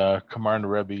Kamarna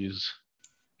Rebbe's.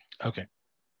 Okay.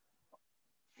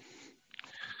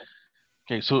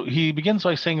 Okay, so he begins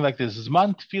by saying like this: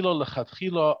 Zman tefilo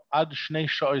lechatchilo ad shnei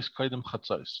sha'os kodim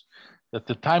chatzos. That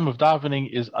the time of davening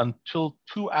is until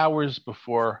 2 hours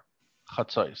before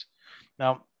chatzos.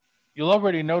 Now, you'll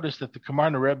already notice that the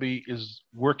Kamarna Rebbe is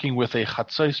working with a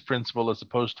chatzos principle as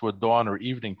opposed to a dawn or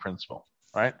evening principle,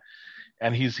 right?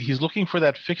 And he's looking for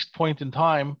that fixed point in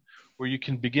time where you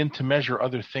can begin to measure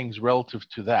other things relative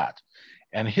to that.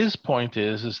 And his point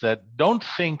is that don't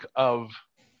think of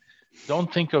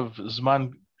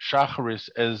Zman Shacharis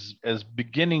as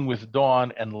beginning with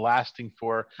dawn and lasting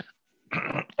for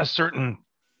a certain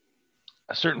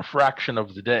fraction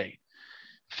of the day.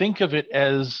 Think of it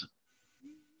as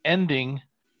ending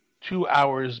 2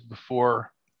 hours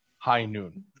before high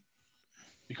noon,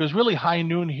 because really high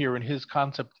noon here in his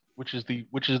concept, which is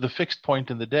the fixed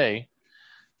point in the day,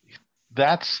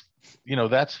 that's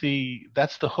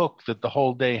the hook that the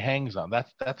whole day hangs on.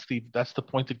 That's the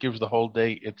point that gives the whole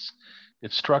day its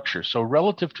structure. So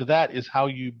relative to that is how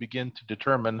you begin to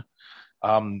determine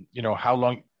how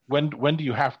long, when do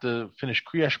you have to finish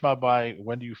Kriya Shema by,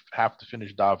 when do you have to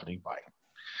finish davening by.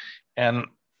 And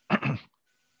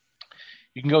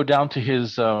you can go down to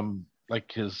his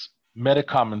meta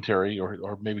commentary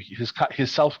or maybe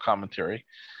his self commentary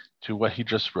to what he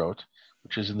just wrote,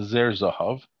 which is in the Zer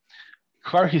Zahav.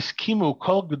 Kvar hiskimu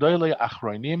kol gedolei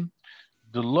achronim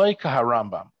deloi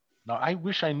kaharambam. Now, I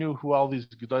wish I knew who all these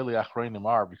gedolei achronim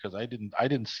are, because I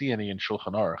didn't see any in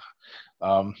Shulchan Aruch,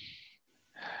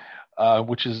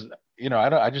 which is,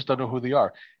 I just don't know who they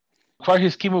are. Kvar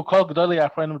hiskimu kol gedolei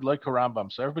achronim deloi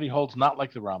kaharambam. So everybody holds not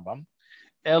like the Rambam.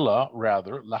 Ella,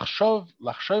 rather, lachshov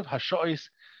hashois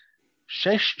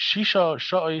shisha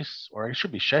shois, or it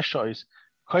should be shesh shois,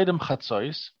 koidem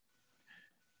chatzois,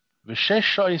 v'shesh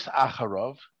shois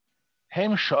acharov,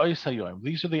 hem shois hayoim.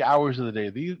 These are the hours of the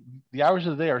day. The hours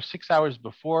of the day are 6 hours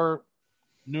before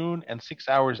noon and 6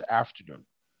 hours after noon.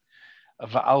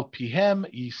 Va'al pihem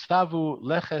yistavu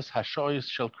leches hashois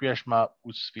shel kriyas shema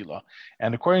u'sfila.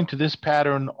 And according to this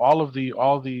pattern, all the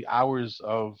hours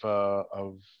of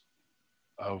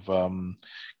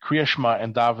Kriya Shema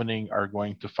and davening are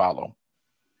going to follow.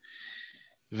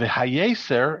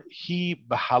 V'hayeser he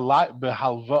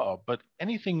behalva'a, but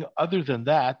anything other than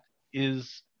that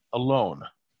is a loan.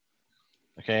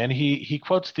 Okay, and he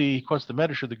quotes the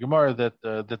Medrash of the Gemara that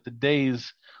the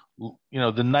days,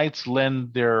 the nights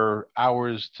lend their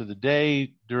hours to the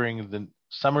day during the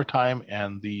summertime,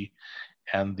 and the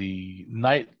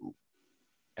night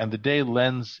and the day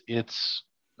lends its.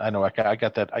 I know I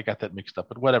got that mixed up,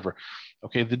 but whatever.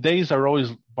 Okay, the days are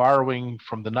always borrowing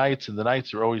from the nights, and the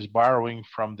nights are always borrowing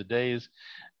from the days,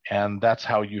 and that's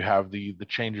how you have the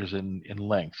changes in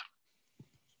length.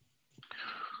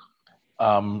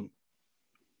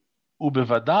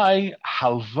 Ubevadai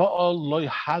halva'a loy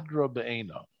hadra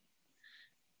be'ena.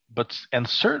 And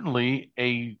certainly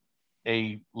a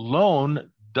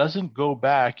loan doesn't go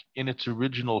back in its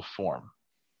original form.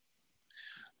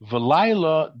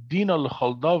 V'layla dina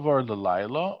l'chol davar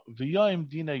l'layla, v'yom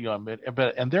dina yom.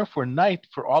 And therefore night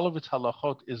for all of its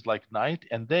halachot is like night,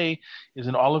 and day is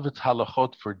in all of its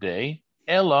halachot for day.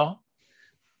 Ella,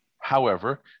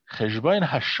 however, cheshbon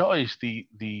hashois,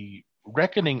 the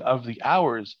reckoning of the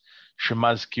hours,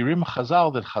 shemazkirim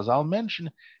Chazal, that Chazal mention,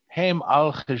 hem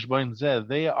al cheshbon zeh,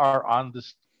 they are on the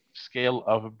scale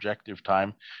of objective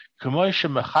time. The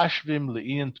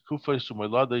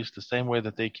same way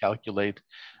that they calculate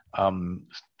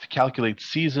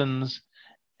seasons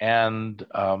and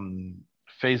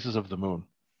phases of the moon.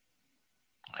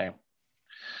 Okay.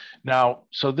 Now,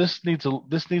 so this needs a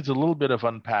little bit of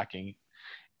unpacking,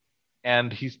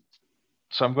 and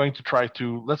so I'm going to try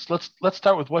to let's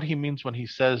start with what he means when he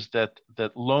says that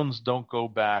loans don't go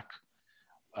back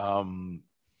in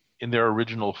their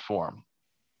original form.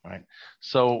 Right.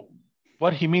 So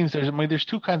what he means, there's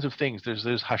two kinds of things. There's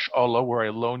hash'ala, where I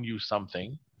loan you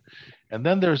something, and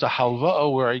then there's a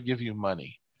halva'a, where I give you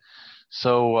money.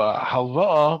 So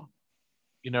halva'a,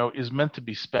 is meant to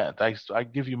be spent. I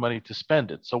give you money to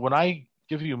spend it. So when I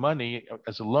give you money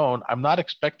as a loan, I'm not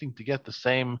expecting to get the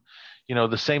same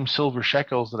silver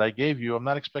shekels that I gave you. I'm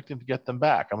not expecting to get them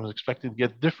back. I'm expecting to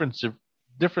get different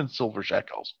silver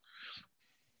shekels.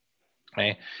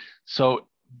 Okay. So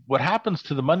what happens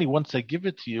to the money once I give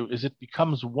it to you is it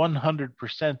becomes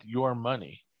 100% your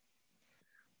money.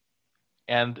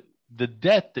 And the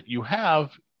debt that you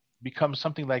have becomes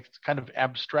something like kind of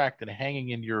abstract and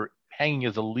hanging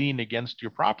as a lien against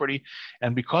your property.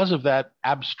 And because of that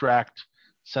abstract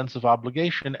sense of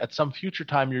obligation, at some future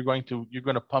time you're going to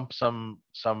pump some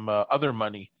other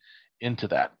money into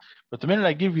that. But the minute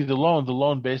I give you the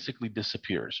loan basically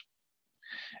disappears.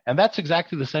 And that's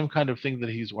exactly the same kind of thing that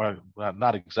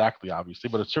not exactly, obviously,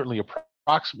 but it's certainly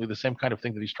approximately the same kind of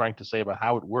thing that he's trying to say about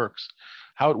how it works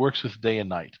with day and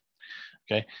night.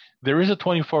 Okay, there is a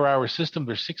 24-hour system.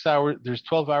 There's 6 hours. There's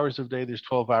 12 hours of day. There's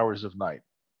 12 hours of night,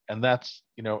 and that's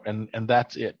and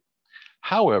that's it.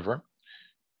 However,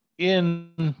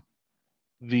 in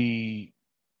the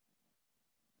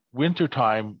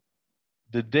wintertime,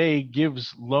 the day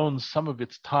loans some of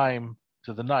its time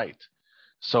to the night.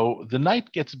 So the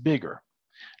night gets bigger.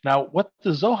 Now, what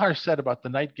the Zohar said about the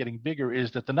night getting bigger is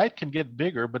that the night can get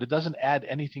bigger, but it doesn't add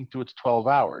anything to its 12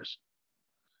 hours.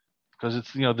 Because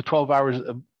it's, the 12 hours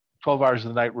of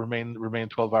the night remain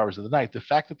 12 hours of the night. The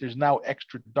fact that there's now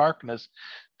extra darkness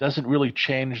doesn't really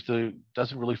change the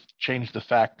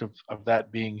fact of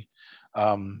that being,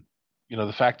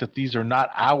 the fact that these are not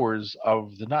hours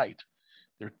of the night.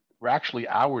 They're actually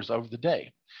hours of the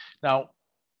day. Now,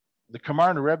 the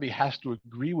Kamarna Rebbe has to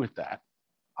agree with that,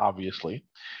 obviously,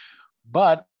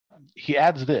 but he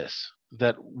adds this,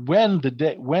 that when the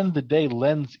day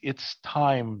lends its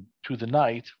time to the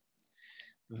night,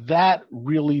 that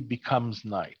really becomes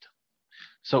night.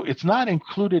 So it's not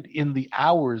included in the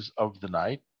hours of the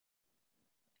night,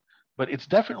 but it's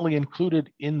definitely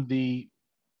included in the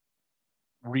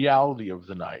reality of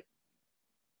the night.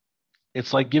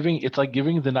 It's like giving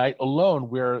the night a loan,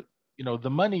 where the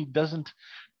money doesn't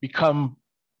become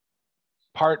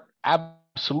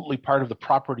absolutely part of the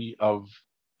property of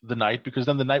the knight, because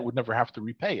then the knight would never have to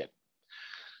repay it.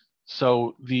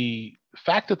 So the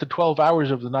fact that the 12 hours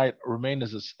of the night remain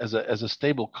as a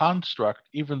stable construct,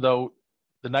 even though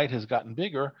the night has gotten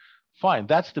bigger, fine.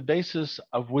 That's the basis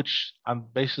on which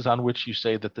you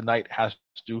say that the night has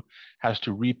to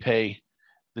repay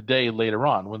the day later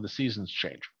on when the seasons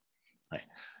change. Right?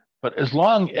 But as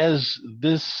long as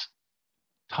this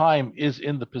time is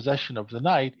in the possession of the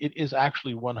night, it is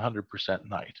actually 100%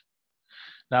 night.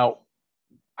 Now,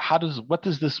 what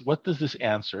does this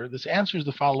answer? This answers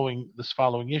this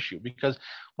following issue, because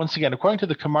once again, according to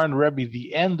the Kamarn Rebbe,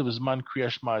 the end of Zman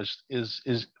Kriyash Shema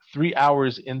is 3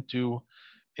 hours into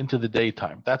the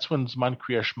daytime. That's when Zman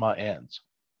Kriyash Shema ends.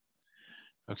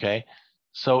 Okay,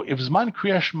 so if Zman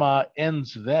Kriyash Shema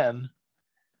ends then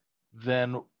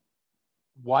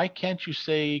why can't you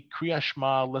say Kriyash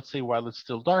Shema, let's say, while it's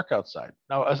still dark outside?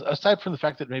 Now, aside from the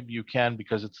fact that maybe you can,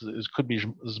 because it could be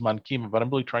Zman Kima, but I'm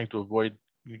really trying to avoid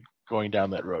going down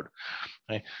that road.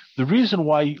 Okay? The reason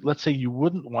why, let's say, you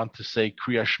wouldn't want to say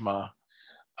Kriyash Shema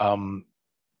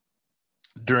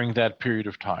during that period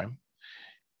of time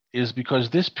is because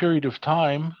this period of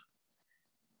time,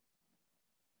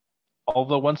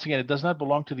 although once again it does not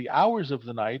belong to the hours of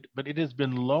the night, but it has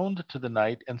been loaned to the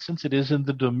night, and since it is in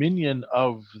the dominion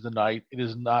of the night, it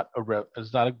is not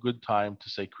a good time to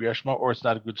say Kriyash Shema, or it's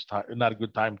not a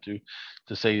good time to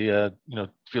say Tefillah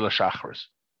Shacharis.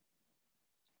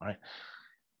 Right?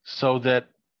 So that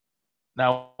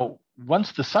now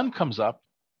once the sun comes up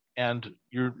and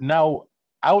you're now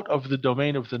out of the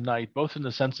domain of the night, both in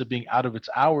the sense of being out of its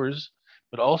hours,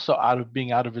 but also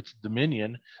being out of its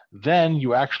dominion, then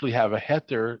you actually have a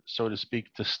heter, so to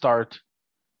speak, to start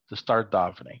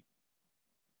davening.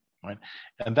 Right?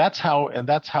 And that's how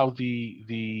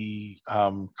the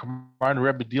Kamarn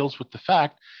Rebbe deals with the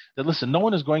fact that, listen, no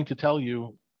one is going to tell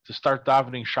you to start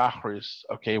davening Shacharis,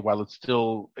 okay, while it's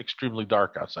still extremely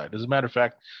dark outside. As a matter of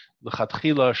fact,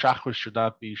 l'chatchila Shacharis should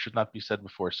not be said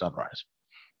before sunrise.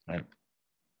 Right?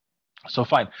 So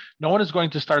fine, no one is going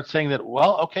to start saying that.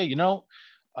 Well, okay,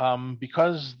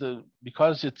 because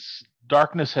its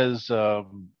darkness has,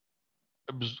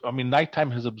 nighttime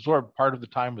has absorbed part of the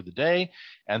time of the day,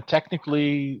 and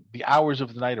technically the hours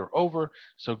of the night are over.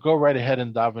 So go right ahead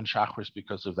and daven Shacharis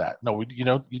because of that. No,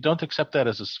 you don't accept that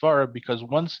as a svara, because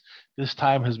once this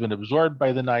time has been absorbed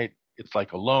by the night, it's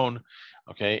like a loan,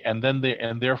 okay, and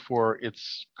therefore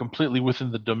it's completely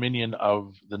within the dominion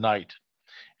of the night,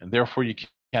 and therefore you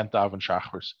can't daven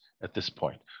Shacharis at this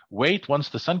point. Wait, once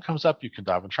the sun comes up, you can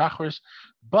daven Shacharis,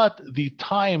 but the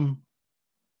time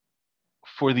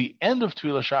for the end of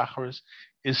Tefillah Shacharis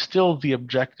is still the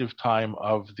objective time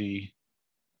of the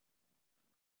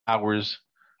hours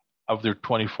of their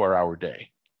 24-hour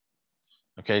day.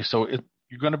 Okay, so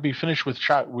you're going to be finished with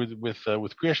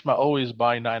Kriyash Shema always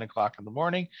by 9 o'clock in the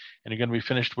morning, and you're going to be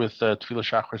finished with Tefillah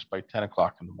Shacharis by 10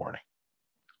 o'clock in the morning.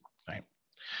 Right?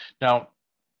 Now,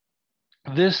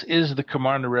 this is the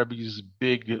Kamarna Rebbe's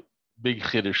big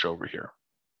chiddush over here.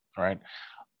 All right,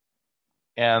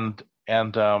 and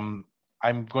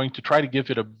I'm going to try to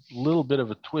give it a little bit of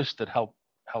a twist that help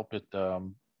it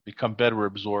become better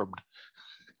absorbed,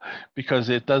 because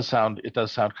it does sound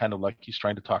kind of like he's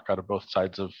trying to talk out of both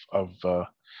sides of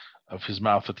his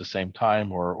mouth at the same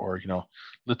time, or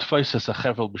l'tfais es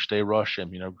hachevel b'shtei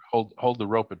roshim, hold the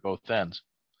rope at both ends.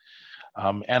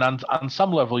 And on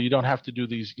some level, you don't have to do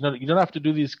these. You don't have to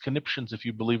do these conniptions if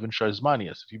you believe in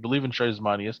Shayzmanius. If you believe in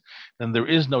Shayzmanius, then there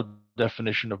is no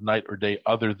definition of night or day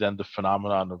other than the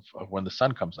phenomenon of when the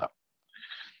sun comes up.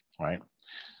 Right.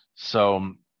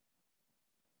 So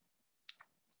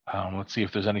let's see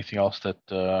if there's anything else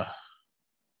that.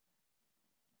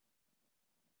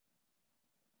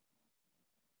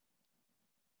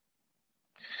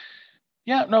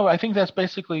 Yeah, no, I think that's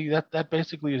basically that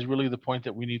basically is really the point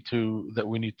that we need to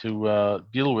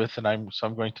deal with, and I'm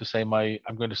going to say my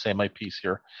piece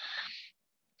here.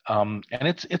 And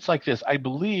it's like this. I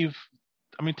believe,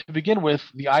 to begin with,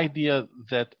 the idea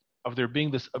that of there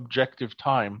being this objective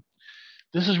time,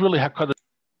 this is really Hakadosh.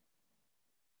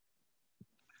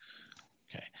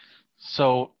 Okay,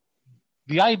 so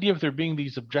the idea of there being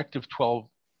these objective 12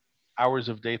 hours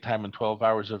of daytime and 12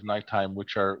 hours of nighttime,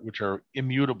 which are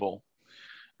immutable.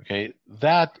 Okay,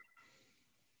 that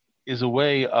is a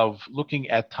way of looking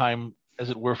at time,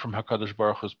 as it were, from Hakadosh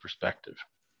Baruch Hu's perspective.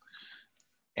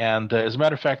 And as a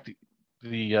matter of fact,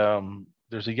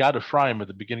 there's a Yad Ephraim at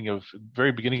the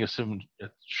very beginning of Shulchan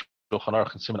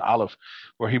Aruch and Siman Aleph,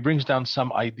 where he brings down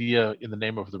some idea in the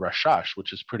name of the Rashash,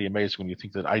 which is pretty amazing when you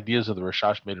think that ideas of the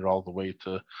Rashash made it all the way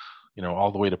to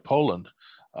all the way to Poland.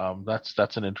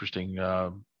 That's an interesting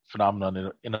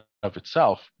phenomenon in of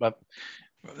itself. But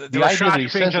the idea that he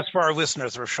says, just for our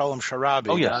listeners, Rav Shalom Sharabi.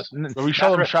 Oh yes, Rav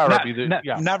Shalom Sharabi.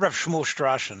 Not Rav Shmuel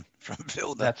Strashin from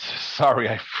Vilna. Sorry,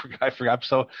 I forgot.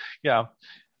 So yeah,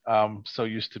 so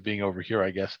used to being over here,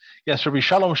 I guess. Yes, Rabbi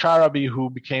Shalom Sharabi,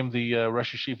 who became the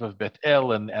Rosh Yeshiva of Bet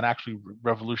El and actually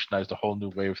revolutionized a whole new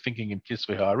way of thinking in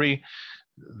Kisvei Ha'ari,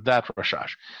 that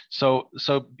Rashash. So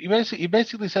he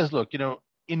basically says, look,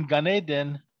 in Gan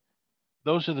Eden,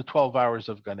 those are the 12 hours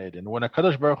of Gan Eden. When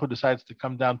HaKadosh Baruch Hu decides to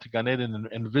come down to Gan Eden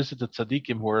and visit the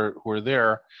tzaddikim who are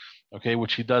there, okay,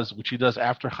 which he does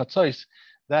after Chatzos,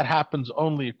 that happens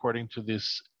only according to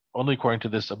this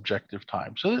objective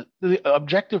time. So the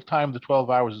objective time, the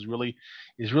 12 hours, is really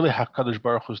HaKadosh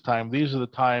Baruch Hu's time. These are the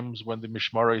times when the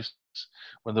mishmaros,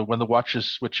 when the watches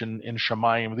switch in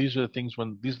Shamayim. These are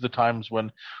the times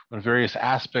when various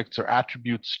aspects or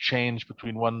attributes change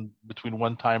between one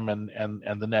time and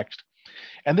the next.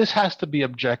 And this has to be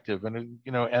objective, and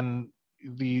the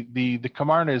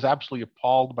Kamarna is absolutely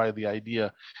appalled by the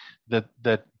idea that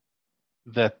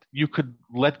you could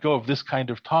let go of this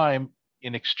kind of time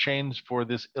in exchange for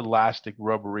this elastic,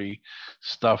 rubbery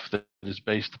stuff that is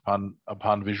based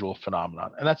upon visual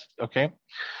phenomenon, and that's okay.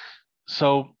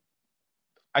 So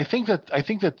I think that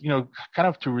kind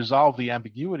of to resolve the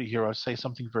ambiguity here, I'll say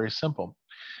something very simple.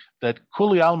 That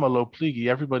Kuli Alma Lo Pligi,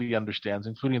 everybody understands,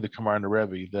 including the Kamarna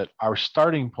Rebbe, that our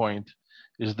starting point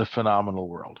is the phenomenal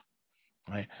world.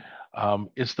 Right?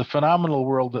 It's the phenomenal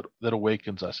world that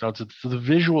awakens us. It's the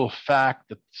visual fact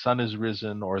that the sun is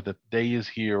risen, or that day is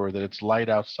here, or that it's light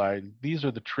outside. These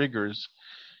are the triggers,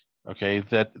 okay,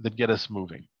 that get us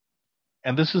moving.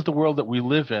 And this is the world that we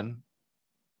live in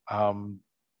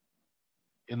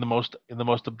the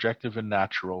most objective and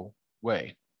natural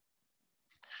way.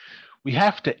 We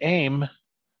have to aim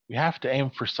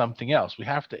for something else. We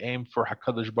have to aim for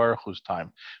HaKadosh Baruch Hu's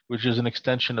time, which is an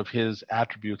extension of his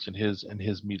attributes and his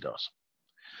midos.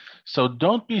 So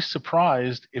don't be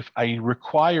surprised if I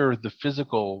require the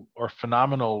physical or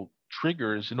phenomenal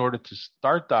triggers in order to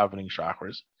start davening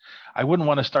Shachris. I wouldn't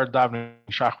want to start davening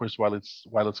Shachris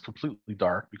while it's completely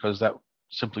dark, because that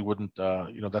simply wouldn't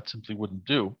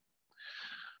do.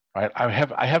 Right?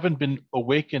 I haven't been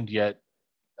awakened yet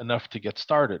enough to get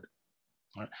started.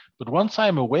 Right? But once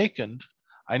I'm awakened,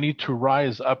 I need to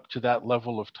rise up to that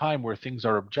level of time where things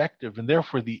are objective, and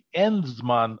therefore the end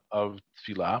zman of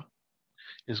tefillah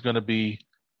is going to be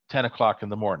 10 o'clock in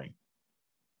the morning.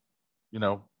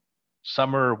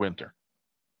 Summer or winter.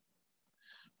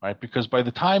 Right? Because by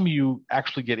the time you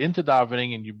actually get into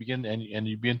davening and you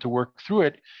begin to work through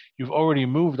it, you've already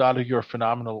moved out of your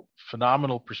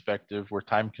phenomenal perspective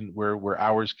where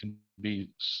hours can be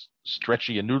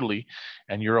stretchy and noodly,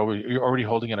 and you're already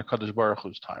holding in a Kadosh Baruch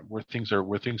Hu's time, where things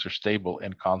are stable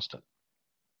and constant.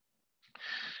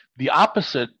 The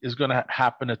opposite is going to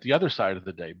happen at the other side of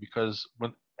the day, because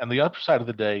the other side of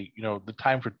the day, the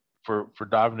time for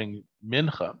davening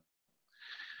mincha,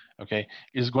 okay,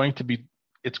 is going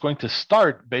to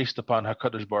start based upon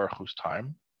HaKadosh Baruch Hu's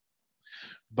time,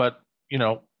 but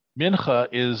mincha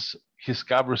is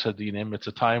hiskabrus hadinim. It's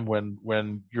a time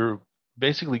when you're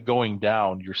basically going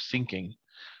down, you're sinking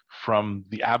from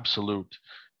the absolute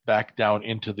back down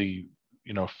into the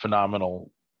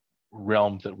phenomenal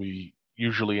realm that we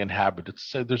usually inhabit.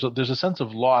 There's a sense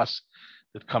of loss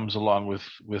that comes along with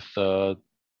tefillas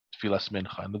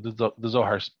mincha, and the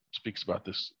Zohar speaks about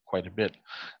this quite a bit.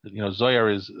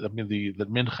 Zohar that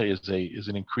mincha is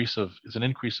an increase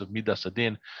of midas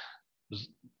adin.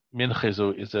 Mincha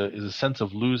is a sense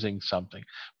of losing something,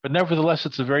 but nevertheless,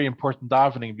 it's a very important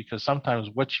davening, because sometimes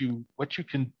what you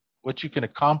can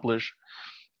accomplish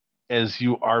as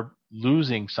you are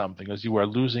losing something, as you are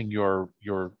losing your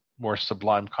more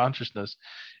sublime consciousness,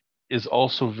 is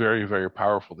also very, very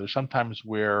powerful. There's sometimes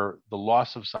where the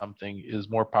loss of something is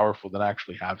more powerful than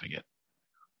actually having it.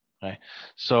 Right?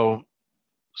 So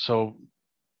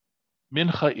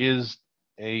mincha is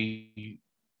a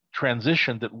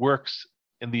transition that works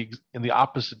in the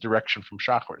opposite direction from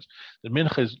Shacharis. The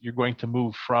mincha is, you're going to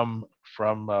move from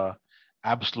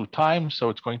absolute time, so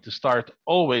it's going to start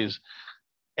always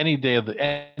any day of the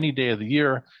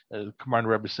year. Kamarna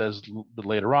Rebbe says a little bit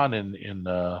later on in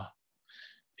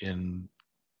when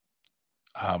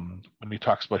he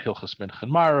talks about Hilchas Mincha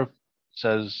and Marav,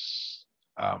 says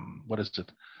what is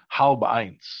it? Hal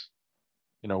ba'ains,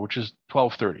 which is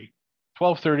 12:30.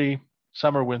 12:30,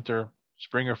 summer, winter,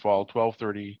 spring or fall.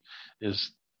 12:30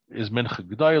 is mincha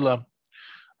gedola.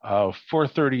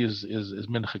 4:30 is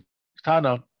mincha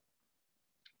ktana.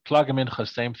 Plaga mincha,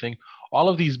 same thing. All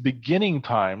of these beginning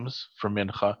times for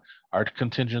mincha are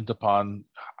contingent upon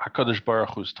HaKadosh Baruch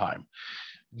Hu's time.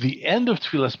 The end of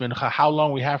Tfilas Mincha, how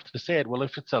long we have to say it? Well,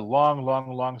 if it's a long,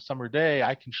 long, long summer day,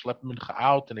 I can schlep Mincha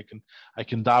out, and I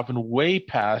can daven way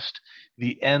past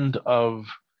the end of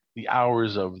the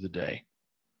hours of the day.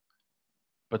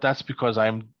 But that's because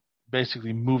I'm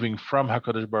basically moving from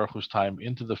HaKadosh Baruch Hu's time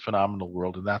into the phenomenal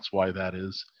world, and that's why that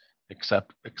is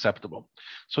acceptable.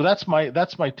 So that's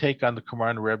my take on the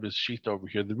Kamarna Rebbe's sheet over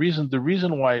here. The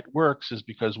reason why it works is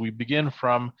because we begin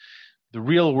from the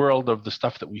real world of the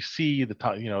stuff that we see,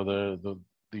 the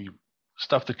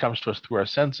stuff that comes to us through our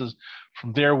senses.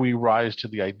 From there, we rise to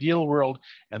the ideal world,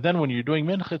 and then when you're doing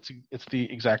mincha, it's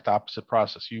the exact opposite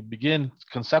process. You begin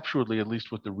conceptually, at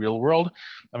least, with the real world,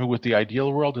 with the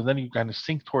ideal world, and then you kind of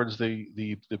sink towards the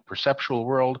perceptual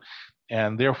world,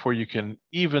 and therefore you can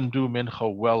even do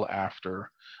mincha well after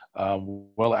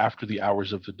the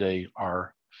hours of the day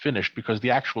are finished, because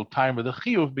the actual time of the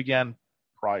chiyuv began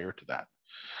prior to that.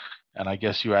 And I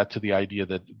guess you add to the idea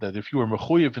that if you were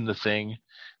mechuyev in the thing,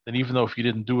 then even though if you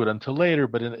didn't do it until later,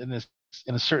 but in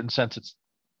a certain sense, it's,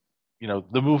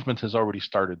 the movement has already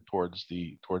started towards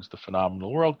the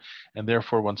phenomenal world, and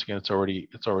therefore, once again, it's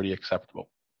already acceptable.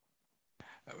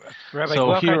 Rabbi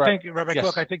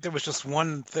Gluck, I think there was just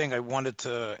one thing I wanted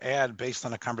to add based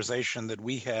on a conversation that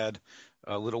we had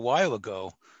a little while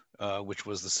ago, which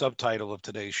was the subtitle of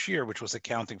today's shir, which was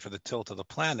accounting for the tilt of the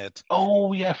planet.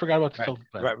 Oh, yeah, I forgot about the tilt of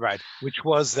the planet. Right. Which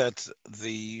was that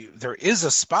there is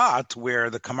a spot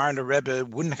where the Kamarna Rebbe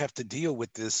wouldn't have to deal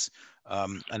with this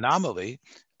anomaly,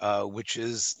 which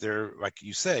is there, like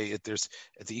you say, there's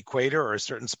at the equator or a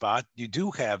certain spot, you do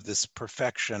have this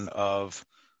perfection of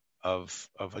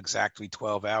exactly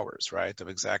 12 hours, right? Of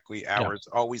exactly hours,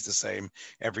 always the same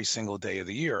every single day of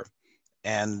the year.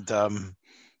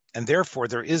 And therefore,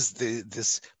 there is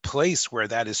this place where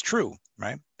that is true,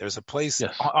 right? There's a place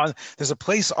on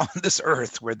this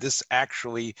earth where this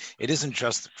actually, it isn't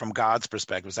just from God's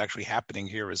perspective; it's actually happening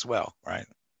here as well, right?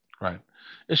 Right.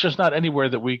 It's just not anywhere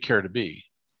that we care to be.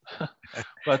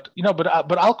 But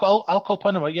I'll call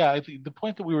upon him. Yeah, I think the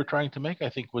point that we were trying to make, I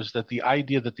think, was that the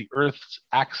idea that the Earth's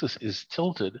axis is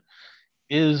tilted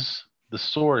is the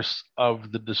source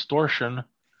of the distortion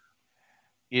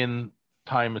in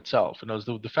time itself. And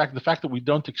the fact that we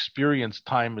don't experience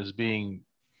time as being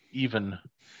even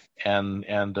and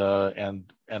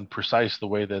precise the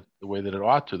way that it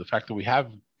ought to. The fact that we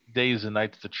have days and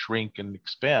nights that shrink and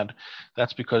expand,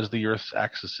 that's because the Earth's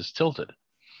axis is tilted.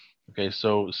 Okay,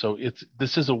 so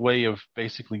this is a way of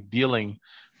basically dealing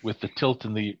with the tilt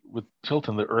in the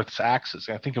Earth's axis.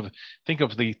 I think of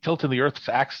the tilt in the Earth's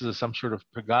axis as some sort of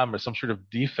pagam or some sort of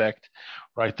defect,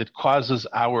 right, that causes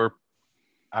our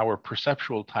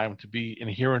perceptual time to be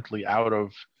inherently out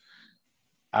of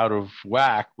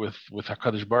whack with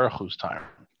HaKadosh Baruch Hu's time.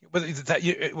 But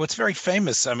what's very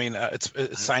famous,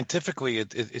 it's scientifically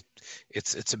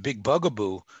it's a big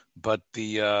bugaboo, but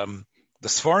the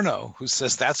Sforno, who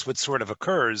says that's what sort of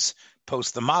occurs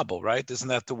post the Mabul, right? Isn't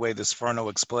that the way the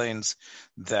Sforno explains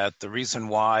that the reason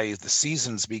why the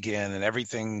seasons begin and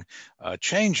everything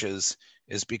changes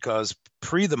is because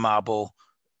pre the Mabul,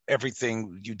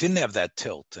 everything, you didn't have that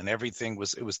tilt, and everything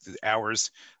was the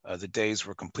hours, the days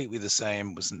were completely the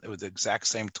same. It was the exact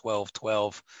same 12,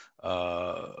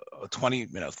 20,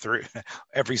 30,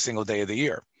 every single day of the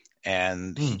year.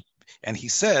 And he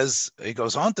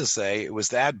goes on to say it was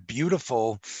that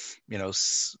beautiful,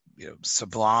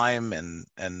 sublime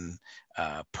and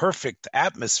perfect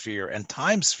atmosphere and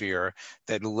time sphere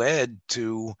that led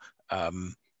to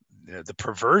the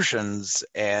perversions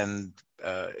and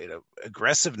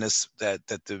aggressiveness that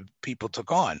the people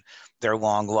took on. Their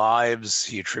long lives,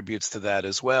 he attributes to that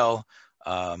as well.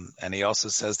 And he also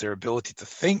says their ability to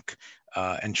think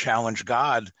and challenge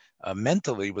God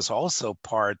mentally was also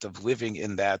part of living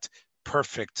in that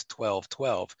perfect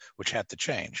 12-12, which had to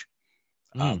change.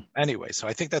 Anyway, so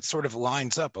I think that sort of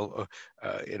lines up,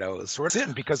 sort of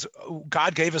in, because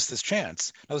God gave us this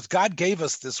chance. God gave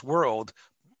us this world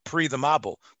pre the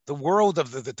Mabul. The world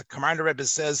of the Kamarna Rebbe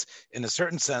says, in a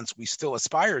certain sense, we still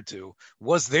aspire to,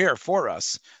 was there for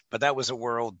us, but that was a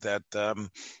world that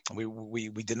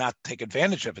we did not take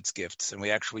advantage of its gifts, and we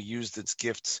actually used its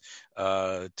gifts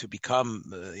to become,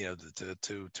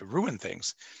 to ruin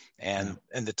things. And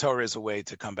the Torah is a way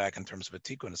to come back in terms of a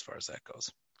tikkun as far as that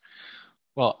goes.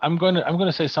 Well, I'm going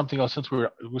to say something else since we're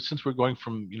going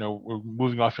from we're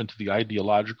moving off into the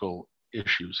ideological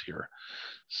issues here.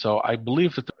 So I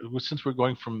believe that since we're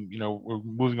going from we're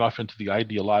moving off into the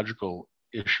ideological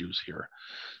issues here.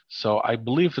 So I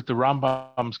believe that the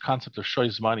Rambam's concept of shoy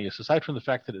zmani is, aside from the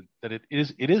fact that it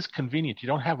is convenient, you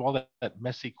don't have all that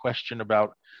messy question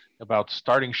about about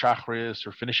starting Shachris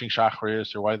or finishing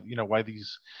Shachris, or why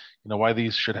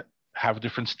these should have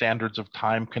different standards of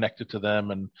time connected to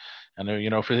them, and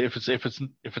if it's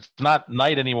not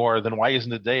night anymore, then why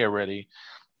isn't it day already?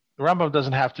 The Rambam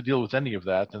doesn't have to deal with any of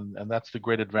that, and that's the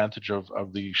great advantage of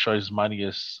the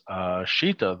Shoizmanius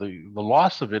Shita. The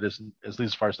loss of it is, at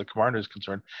least as far as the Kavarna is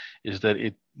concerned, is that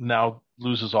it now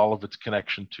loses all of its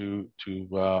connection to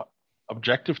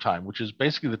objective time, which is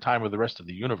basically the time of the rest of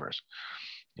the universe.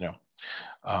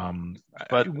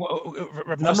 But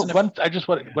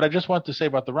what I just want to say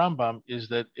about the Rambam is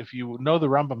that if you know the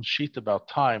Rambam's sheet about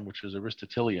time, which is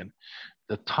Aristotelian,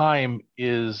 the time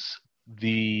is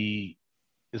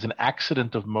an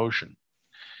accident of motion.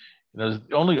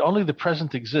 Only the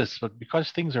present exists, but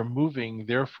because things are moving,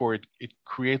 therefore it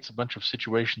creates a bunch of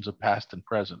situations of past and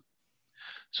present.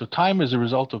 So time is a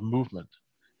result of movement.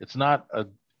 It's not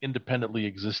an independently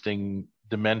existing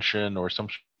dimension or some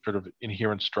sort of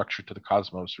inherent structure to the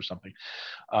cosmos or something.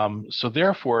 So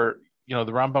therefore, the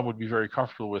Rambam would be very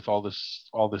comfortable with all this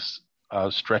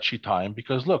stretchy time,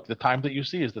 because look, the time that you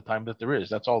see is the time that there is.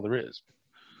 That's all there is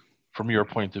from your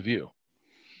point of view.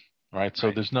 Right.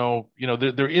 So there's no,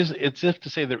 there is, it's if to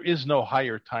say there is no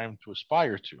higher time to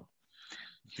aspire to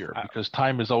here, because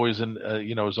time is always an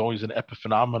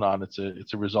epiphenomenon.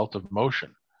 It's a result of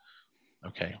motion.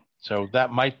 Okay. So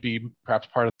that might be perhaps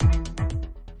part of.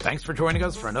 Thanks for joining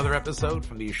us for another episode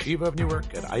from the Yeshiva of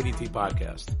Newark at IDT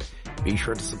Podcast. Be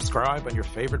sure to subscribe on your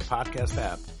favorite podcast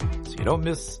app so you don't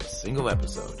miss a single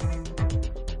episode.